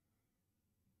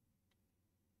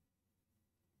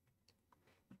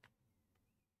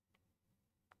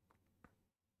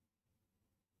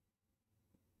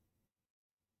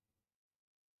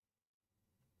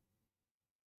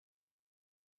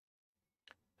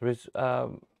 There is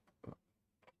thinking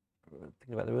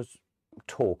about, there was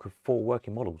talk of 4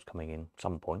 working models coming in at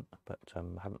some point, but I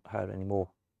haven't heard any more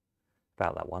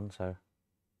about that one, so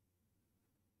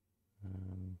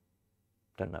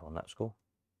don't know on that score.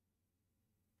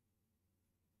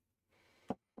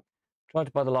 Tried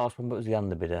to buy the last one, but it was the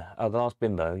underbidder. Oh, the last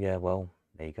Bimbo, yeah, well,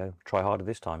 there you go. Try harder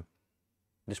this time.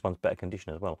 This one's better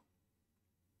condition as well.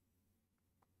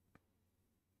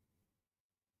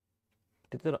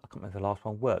 I can't remember if the last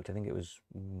one worked. I think it was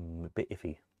a bit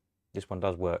iffy. This one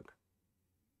does work.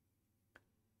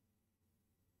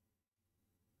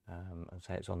 I'd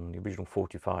say it's on the original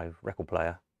 45 record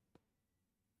player,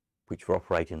 which for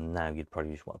operating now, you'd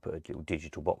probably just want to put a little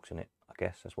digital box in it. I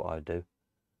guess that's what I'd do.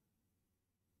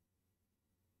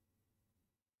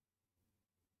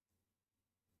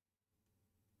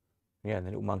 Yeah, the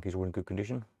little monkeys are all in good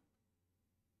condition.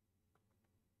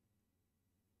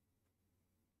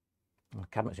 The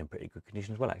cabinet's in pretty good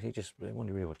condition as well, actually. Just one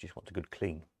really just wants a good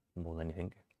clean more than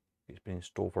anything. It's been in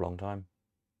store for a long time.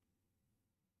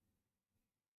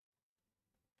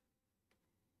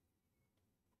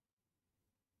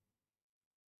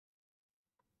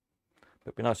 But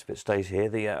it'd be nice if it stays here.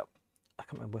 I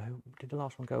can't remember who did the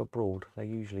last one go abroad. They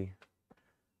usually,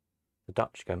 the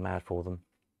Dutch go mad for them.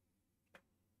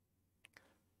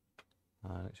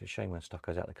 It's a shame when stuff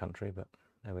goes out of the country, but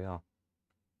there we are.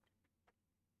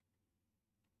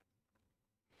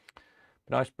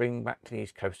 But nice bring back to the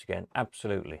East Coast again.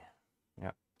 Absolutely.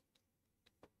 Yeah.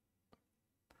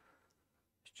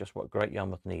 It's just what Great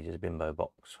Yarmouth needs, is a Bimbo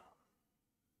box.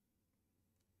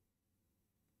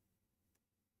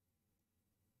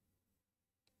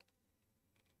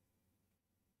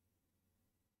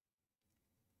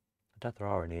 I doubt there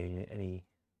are any.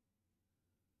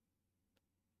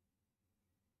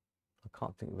 I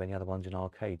can't think of any other ones in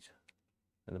arcades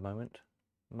at the moment.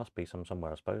 There must be some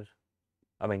somewhere, I suppose.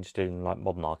 I mean, still in like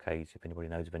modern arcades, if anybody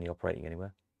knows of any operating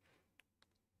anywhere.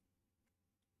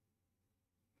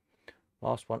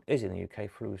 Last one is in the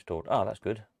UK, fully restored. Oh, that's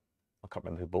good. I can't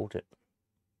remember who bought it.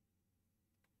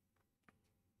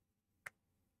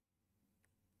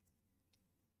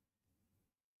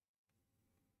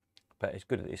 But it's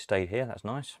good that it stayed here, that's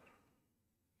nice.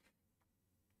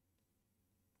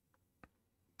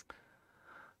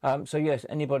 So yes,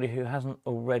 anybody who hasn't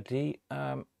already,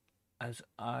 as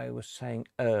I was saying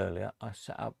earlier, I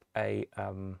set up a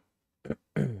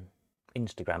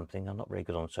Instagram thing. I'm not very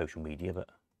good on social media, but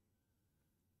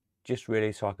just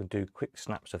really so I can do quick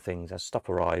snaps of things as stuff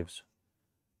arrives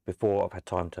before I've had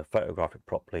time to photograph it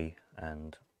properly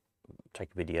and take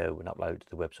a video and upload it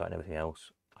to the website and everything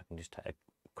else. I can just take a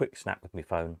quick snap with my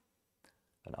phone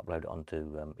and upload it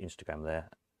onto Instagram there.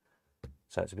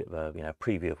 So it's a bit of a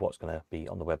preview of what's going to be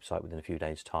on the website within a few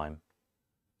days' time.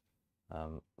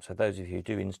 So those of you who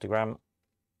do Instagram,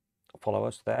 follow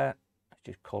us there. It's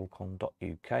just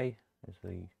colcon.uk is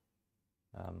the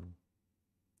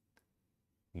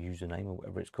username or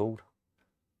whatever it's called.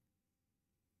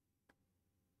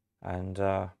 And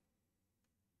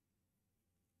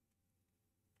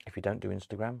if you don't do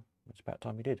Instagram, it's about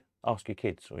time you did. Ask your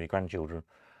kids or your grandchildren.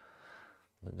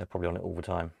 They're probably on it all the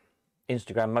time.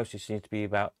 Instagram mostly seems to be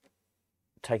about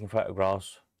taking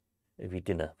photographs of your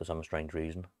dinner for some strange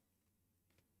reason.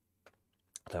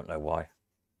 I don't know why.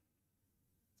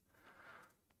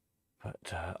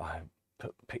 But I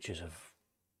put pictures of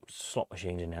slot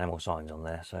machines and animal signs on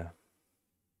there, so.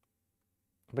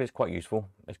 But it's quite useful.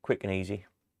 It's quick and easy.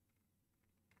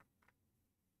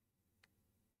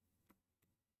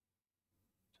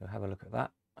 So have a look at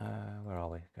that. Where are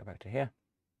we? Go back to here.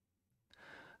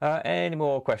 Any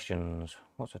more questions?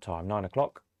 What's the time? 9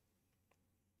 o'clock.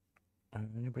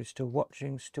 Anybody still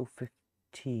watching? Still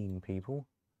 15 people.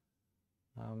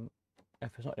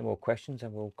 If there's not any more questions,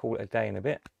 then we'll call it a day in a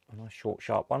bit. A nice short,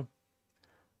 sharp one.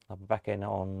 I'll be back in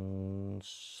on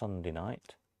Sunday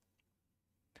night.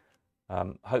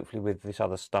 Hopefully with this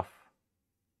other stuff,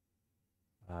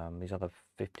 these other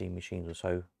 15 machines or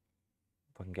so,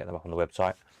 if I can get them up on the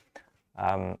website.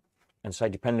 And so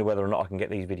depending on whether or not I can get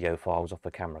these video files off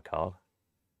the camera card,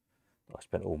 I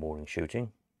spent all morning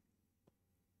shooting.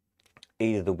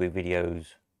 Either there'll be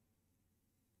videos,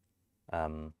 I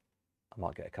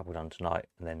might get a couple done tonight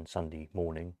and then Sunday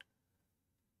morning.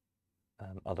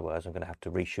 Otherwise I'm going to have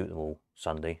to reshoot them all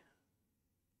Sunday.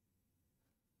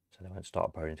 So they won't start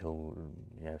uploading until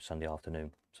Sunday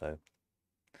afternoon. So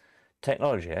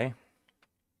technology, eh?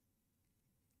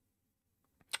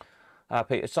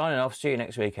 Peter, signing off. See you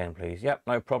next weekend, please. Yep,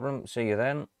 no problem. See you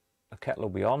then. The kettle will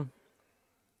be on.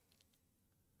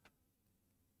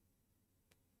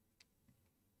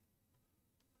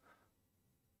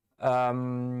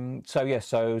 So yes,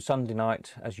 so Sunday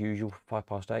night, as usual,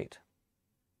 8:05.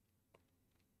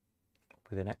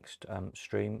 With the next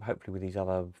stream, hopefully with these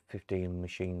other 15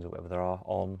 machines or whatever there are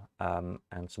on,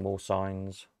 and some more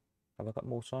signs. Have I got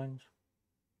more signs?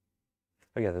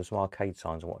 Oh yeah, there's some arcade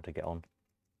signs I wanted to get on.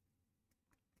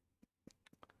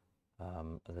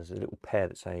 There's a little pair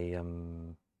that say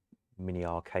mini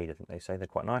arcade, I think they say. They're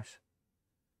quite nice.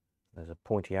 There's a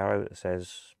pointy arrow that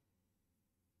says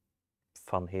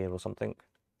fun here or something.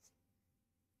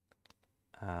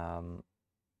 And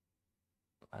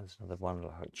there's another one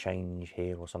like change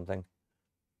here or something.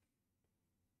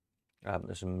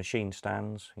 There's some machine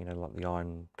stands, like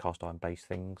the cast iron base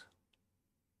things.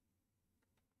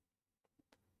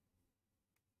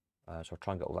 So I'll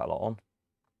try and get all that lot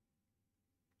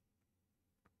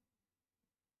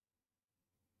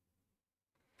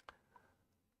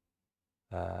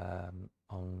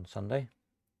on Sunday.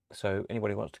 So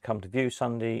anybody who wants to come to view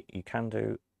Sunday, you can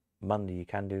do. Monday you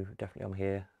can do. Definitely I'm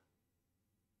here.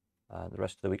 The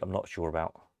rest of the week I'm not sure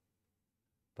about.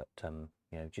 But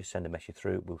just send a message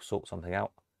through. We'll sort something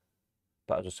out.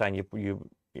 But as I was saying,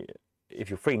 if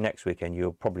you're free next weekend,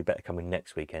 you're probably better coming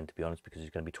next weekend, to be honest, because there's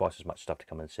going to be twice as much stuff to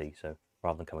come and see. So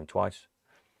rather than coming twice,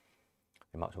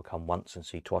 you might as well come once and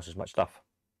see twice as much stuff.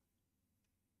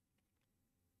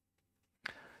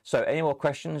 So any more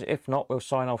questions? If not, we'll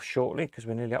sign off shortly because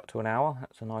we're nearly up to an hour.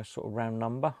 That's a nice sort of round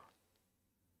number.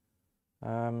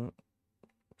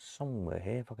 Somewhere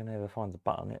here, if I can ever find the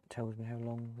button, it tells me how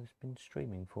long it's been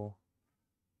streaming for.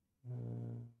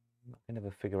 I can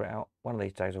never figure it out. One of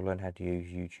these days I'll learn how to use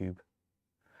YouTube.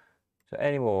 So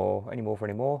any more for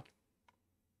any more?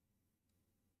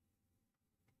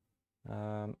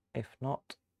 If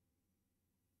not,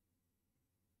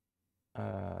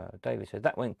 David said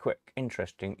that went quick.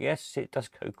 Interesting. Yes, it does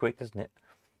go quick, doesn't it?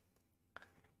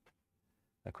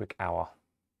 A quick hour.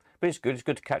 But it's good. It's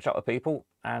good to catch up with people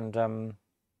and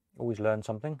always learn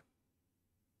something.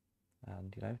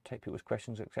 And take people's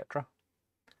questions, etc.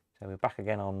 So we're back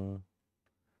again on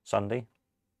Sunday,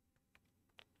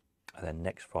 and then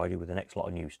next Friday with the next lot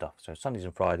of new stuff. So Sundays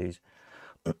and Fridays,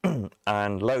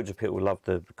 and loads of people love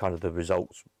the kind of the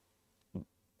results.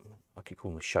 I keep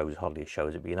calling them shows, hardly a show,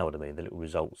 is it? But you know what I mean. The little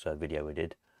results video we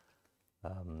did.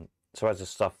 So as the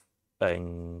stuff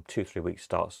in 2-3 weeks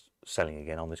starts selling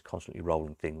again on this constantly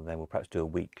rolling thing, then we'll perhaps do a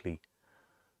weekly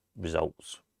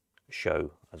results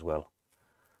show as well,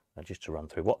 just to run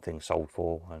through what things sold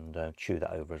for and chew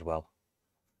that over as well,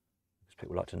 because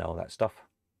people like to know all that stuff.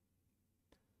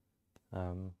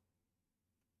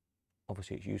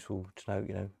 Obviously it's useful to know,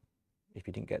 you know, if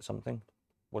you didn't get something,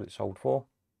 what it sold for.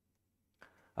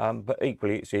 But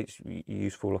equally it's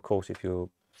useful, of course, if you're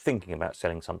thinking about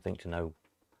selling something, to know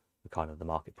the kind of the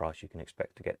market price you can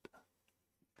expect to get.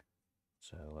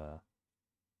 So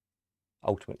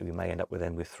ultimately we may end up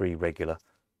with 3 regular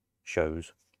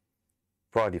shows: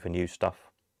 Friday for new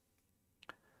stuff,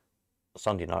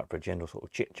 Sunday night for a general sort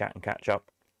of chit chat and catch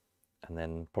up, and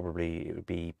then it would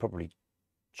be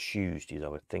Tuesdays, I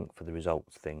would think, for the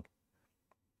results thing,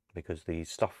 because the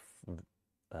stuff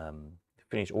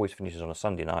always finishes on a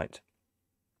Sunday night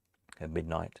at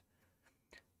midnight.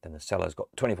 Then the seller's got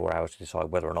 24 hours to decide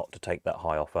whether or not to take that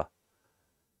high offer.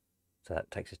 So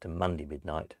that takes us to Monday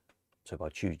midnight. So by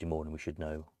Tuesday morning we should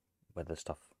know whether the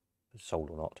stuff is sold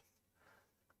or not.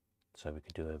 So we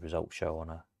could do a results show on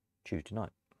a Tuesday night,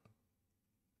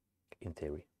 in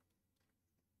theory.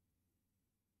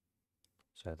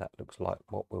 So that looks like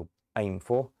what we'll aim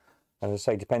for. As I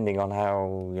say, depending on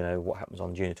how, you know, what happens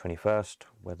on June the 21st,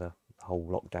 whether the whole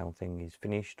lockdown thing is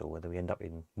finished or whether we end up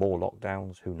in more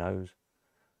lockdowns, who knows.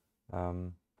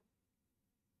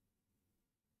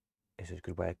 This is a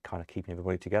good way of kind of keeping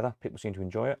everybody together. People seem to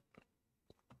enjoy it.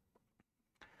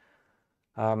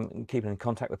 Keeping in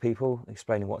contact with people,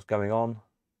 explaining what's going on.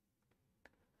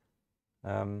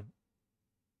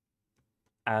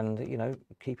 And, you know,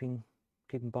 keeping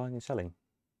buying and selling,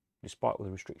 despite all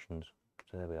the restrictions.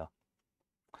 So there we are.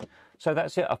 So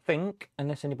that's it, I think,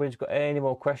 unless anybody's got any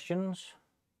more questions.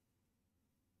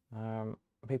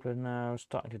 People are now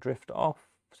starting to drift off,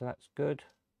 so that's good.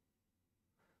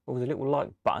 Oh, there's a little like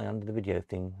button under the video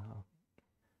thing.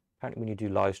 Apparently when you do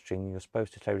live stream, you're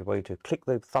supposed to tell everybody to click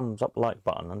the thumbs up like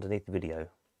button underneath the video.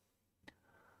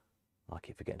 I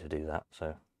keep forgetting to do that,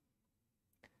 so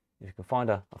if you can find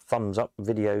a thumbs up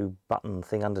video button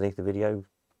thing underneath the video,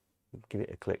 give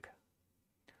it a click.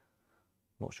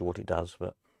 Not sure what it does,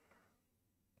 but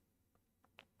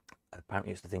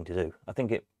apparently it's the thing to do. I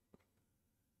think it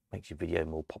makes your video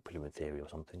more popular in theory or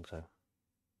something. So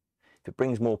if it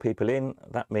brings more people in,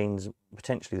 that means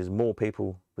potentially there's more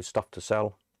people with stuff to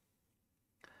sell,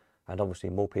 and obviously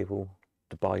more people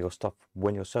to buy your stuff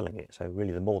when you're selling it. So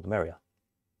really, the more the merrier.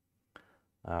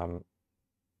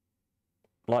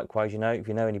 Likewise, you know, if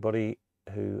you know anybody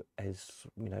who is,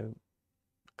 you know,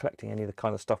 collecting any of the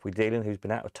kind of stuff we deal in, who's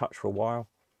been out of touch for a while,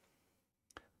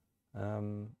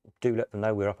 do let them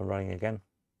know we're up and running again,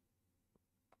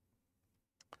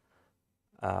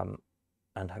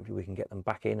 and hopefully we can get them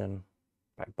back in and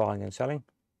back buying and selling.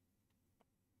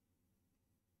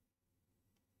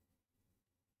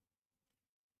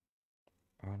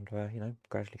 And you know,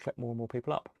 gradually collect more and more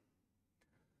people up.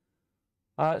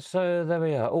 So there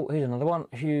we are. Oh, here's another one.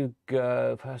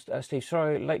 Hugo first. Steve,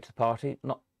 sorry, late to the party.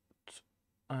 Not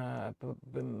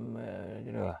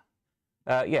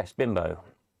yes, Bimbo.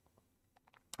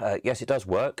 Yes, it does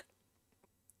work.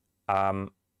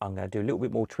 I'm going to do a little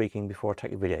bit more tweaking before I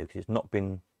take the video, because it's not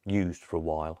been used for a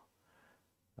while.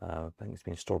 I think it's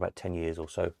been stored about 10 years or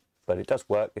so, but it does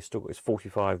work. It's still got its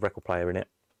 45 record player in it.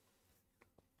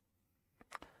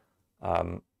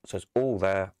 So it's all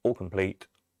there, all complete.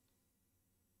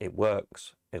 It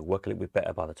works. It'll work a little bit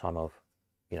better by the time I've,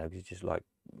 you know, it's just like,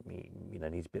 you know,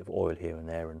 needs a bit of oil here and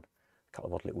there and a couple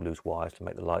of odd little loose wires to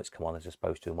make the lights come on as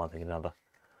opposed to in one thing and another.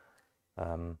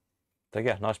 So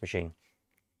yeah, nice machine.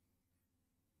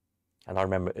 And I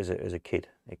remember as a kid,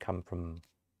 it come from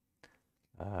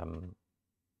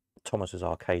Thomas's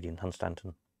Arcade in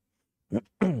Hunstanton,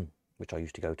 which I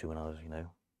used to go to when I was, you know,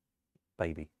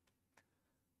 baby.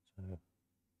 So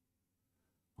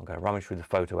I'm going to rummage through the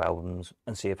photo albums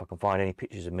and see if I can find any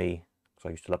pictures of me, because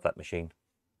I used to love that machine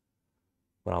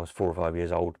when I was 4 or 5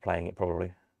 years old, playing it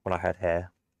probably, when I had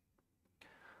hair.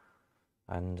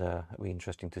 And it'll be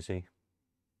interesting to see.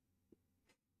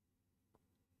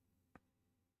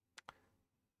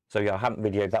 So yeah, I haven't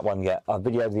videoed that one yet. I've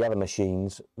videoed the other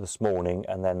machines this morning,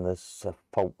 and then there's a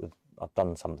fault with, I've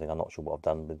done something, I'm not sure what I've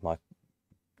done with my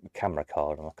camera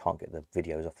card, and I can't get the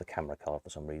videos off the camera card for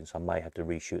some reason, so I may have to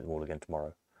reshoot them all again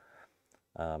tomorrow.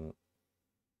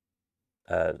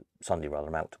 Sunday rather,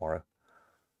 I'm out tomorrow.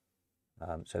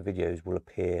 So videos will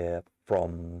appear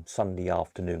from Sunday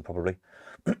afternoon probably,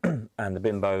 and the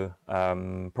Bimbo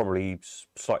probably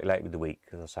slightly late with the week,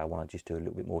 because I say I want to just do a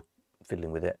little bit more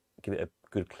fiddling with it, give it a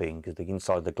good clean, because the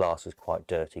inside of the glass is quite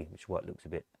dirty, which is why it looks a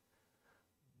bit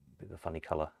of a funny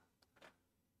colour.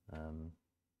 So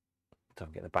I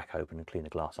can get the back open and clean the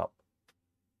glass up.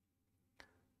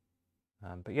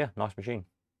 But yeah, nice machine.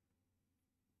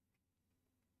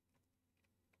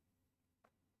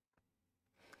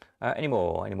 Any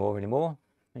more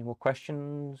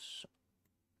questions,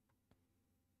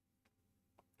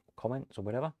 comments, or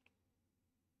whatever?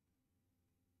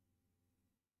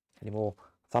 Any more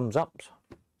thumbs ups?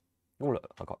 Oh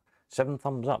look, I got 7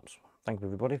 thumbs ups. Thank you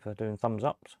everybody for doing thumbs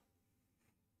ups.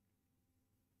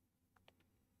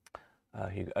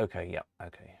 Hugo, okay, yeah,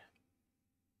 okay.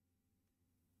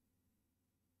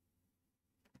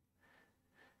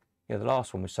 Yeah, the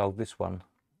last one we sold, this one.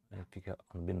 If you go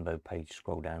on the Bimbo page,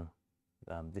 scroll down.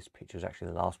 This picture is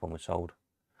actually the last one we sold,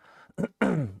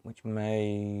 which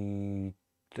made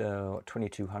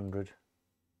 2,200.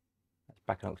 That's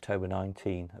back in October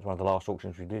 19. That's one of the last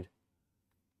auctions we did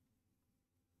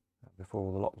before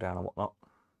all the lockdown and whatnot.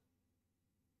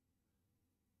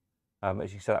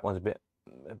 As you can see, that one's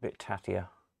a bit tattier.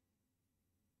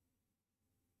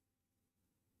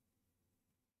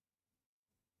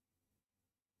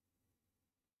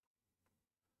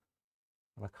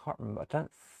 And I can't remember. I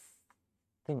don't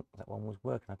think that one was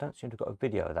working. I don't seem to have got a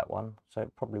video of that one, so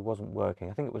it probably wasn't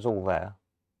working. I think it was all there.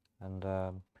 And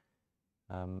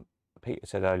Peter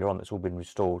said earlier on it's all been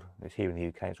restored. It's here in the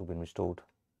UK. It's all been restored.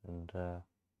 And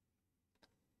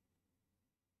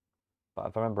but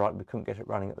if I remember right, we couldn't get it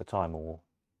running at the time, or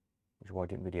which is why I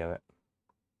didn't video it.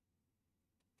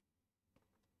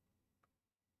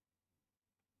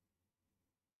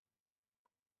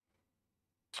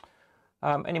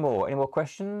 Any more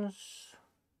questions,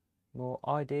 more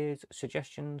ideas,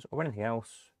 suggestions, or anything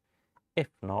else? If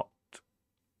not,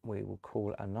 we will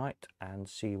call it a night and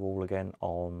see you all again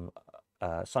on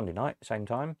Sunday night, same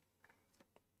time.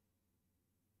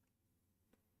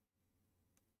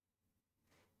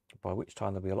 By which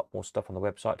time there'll be a lot more stuff on the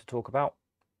website to talk about.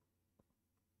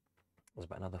 There's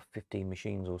about another 15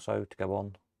 machines or so to go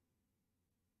on.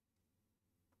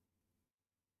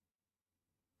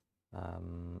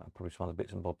 And probably some other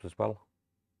bits and bobs as well.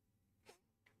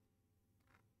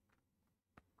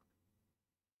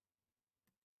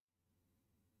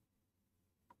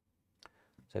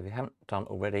 So if you haven't done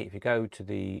already, if you go to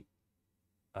the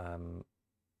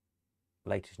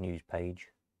latest news page,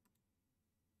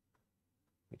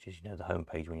 which is, you know, the home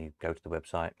page when you go to the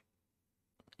website,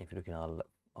 if you're looking at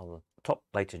our top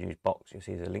latest news box, you'll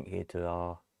see there's a link here to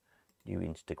our new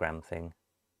Instagram thing.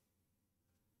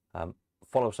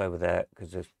 Follow us over there,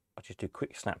 because I just do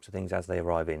quick snaps of things as they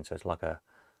arrive in, so it's like a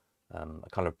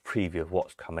kind of preview of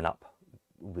what's coming up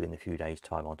within a few days'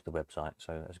 time onto the website.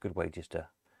 So it's a good way just to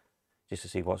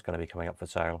see what's going to be coming up for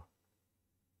sale.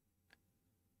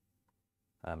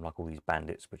 Like all these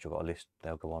bandits, which I've got a list,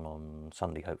 they'll go on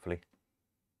Sunday hopefully.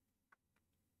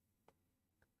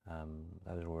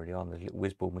 Those are already on. There's a little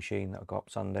whizball machine that'll go up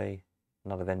Sunday,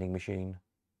 another vending machine.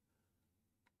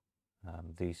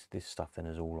 This stuff then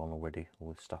is all on already,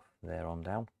 all this stuff there on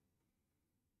down.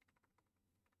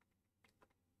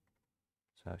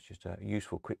 So it's just a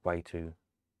useful, quick way to,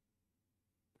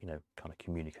 you know, kind of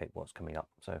communicate what's coming up.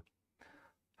 So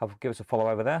give us a follow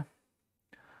over there.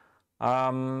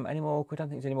 Any more? I don't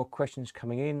think there's any more questions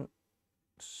coming in.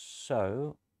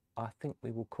 So I think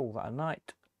we will call that a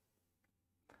night.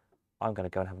 I'm going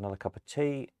to go and have another cup of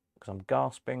tea because I'm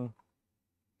gasping.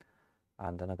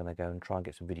 And then I'm going to go and try and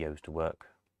get some videos to work.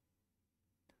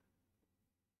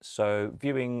 So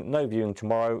no viewing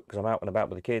tomorrow because I'm out and about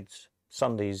with the kids.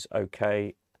 Sunday's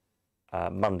okay.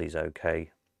 Monday's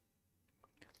okay.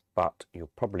 But you're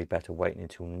probably better waiting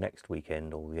until next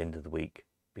weekend or the end of the week,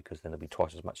 because then there'll be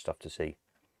twice as much stuff to see.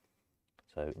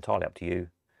 So entirely up to you.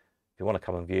 If you want to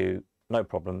come and view, no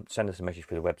problem. Send us a message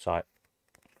through the website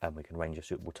and we can arrange a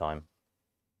suitable time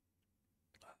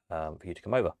for you to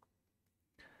come over.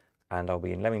 And I'll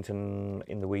be in Leamington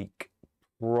in the week,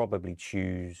 probably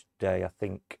Tuesday, I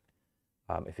think.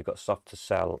 If you've got stuff to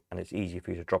sell and it's easier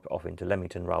for you to drop it off into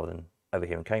Leamington rather than over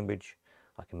here in Cambridge,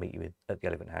 I can meet you at the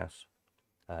Elephant House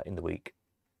in the week,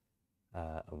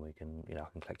 and we can, you know, I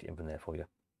can collect it in from there for you.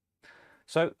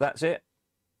 So that's it.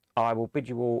 I will bid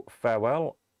you all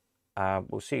farewell.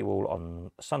 We'll see you all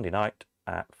on Sunday night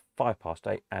at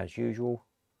 8:05 as usual.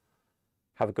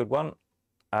 Have a good one.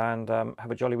 And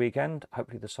have a jolly weekend.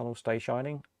 Hopefully the sun will stay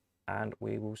shining, and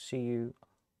we will see you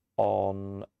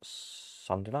on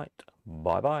Sunday night.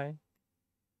 Bye bye.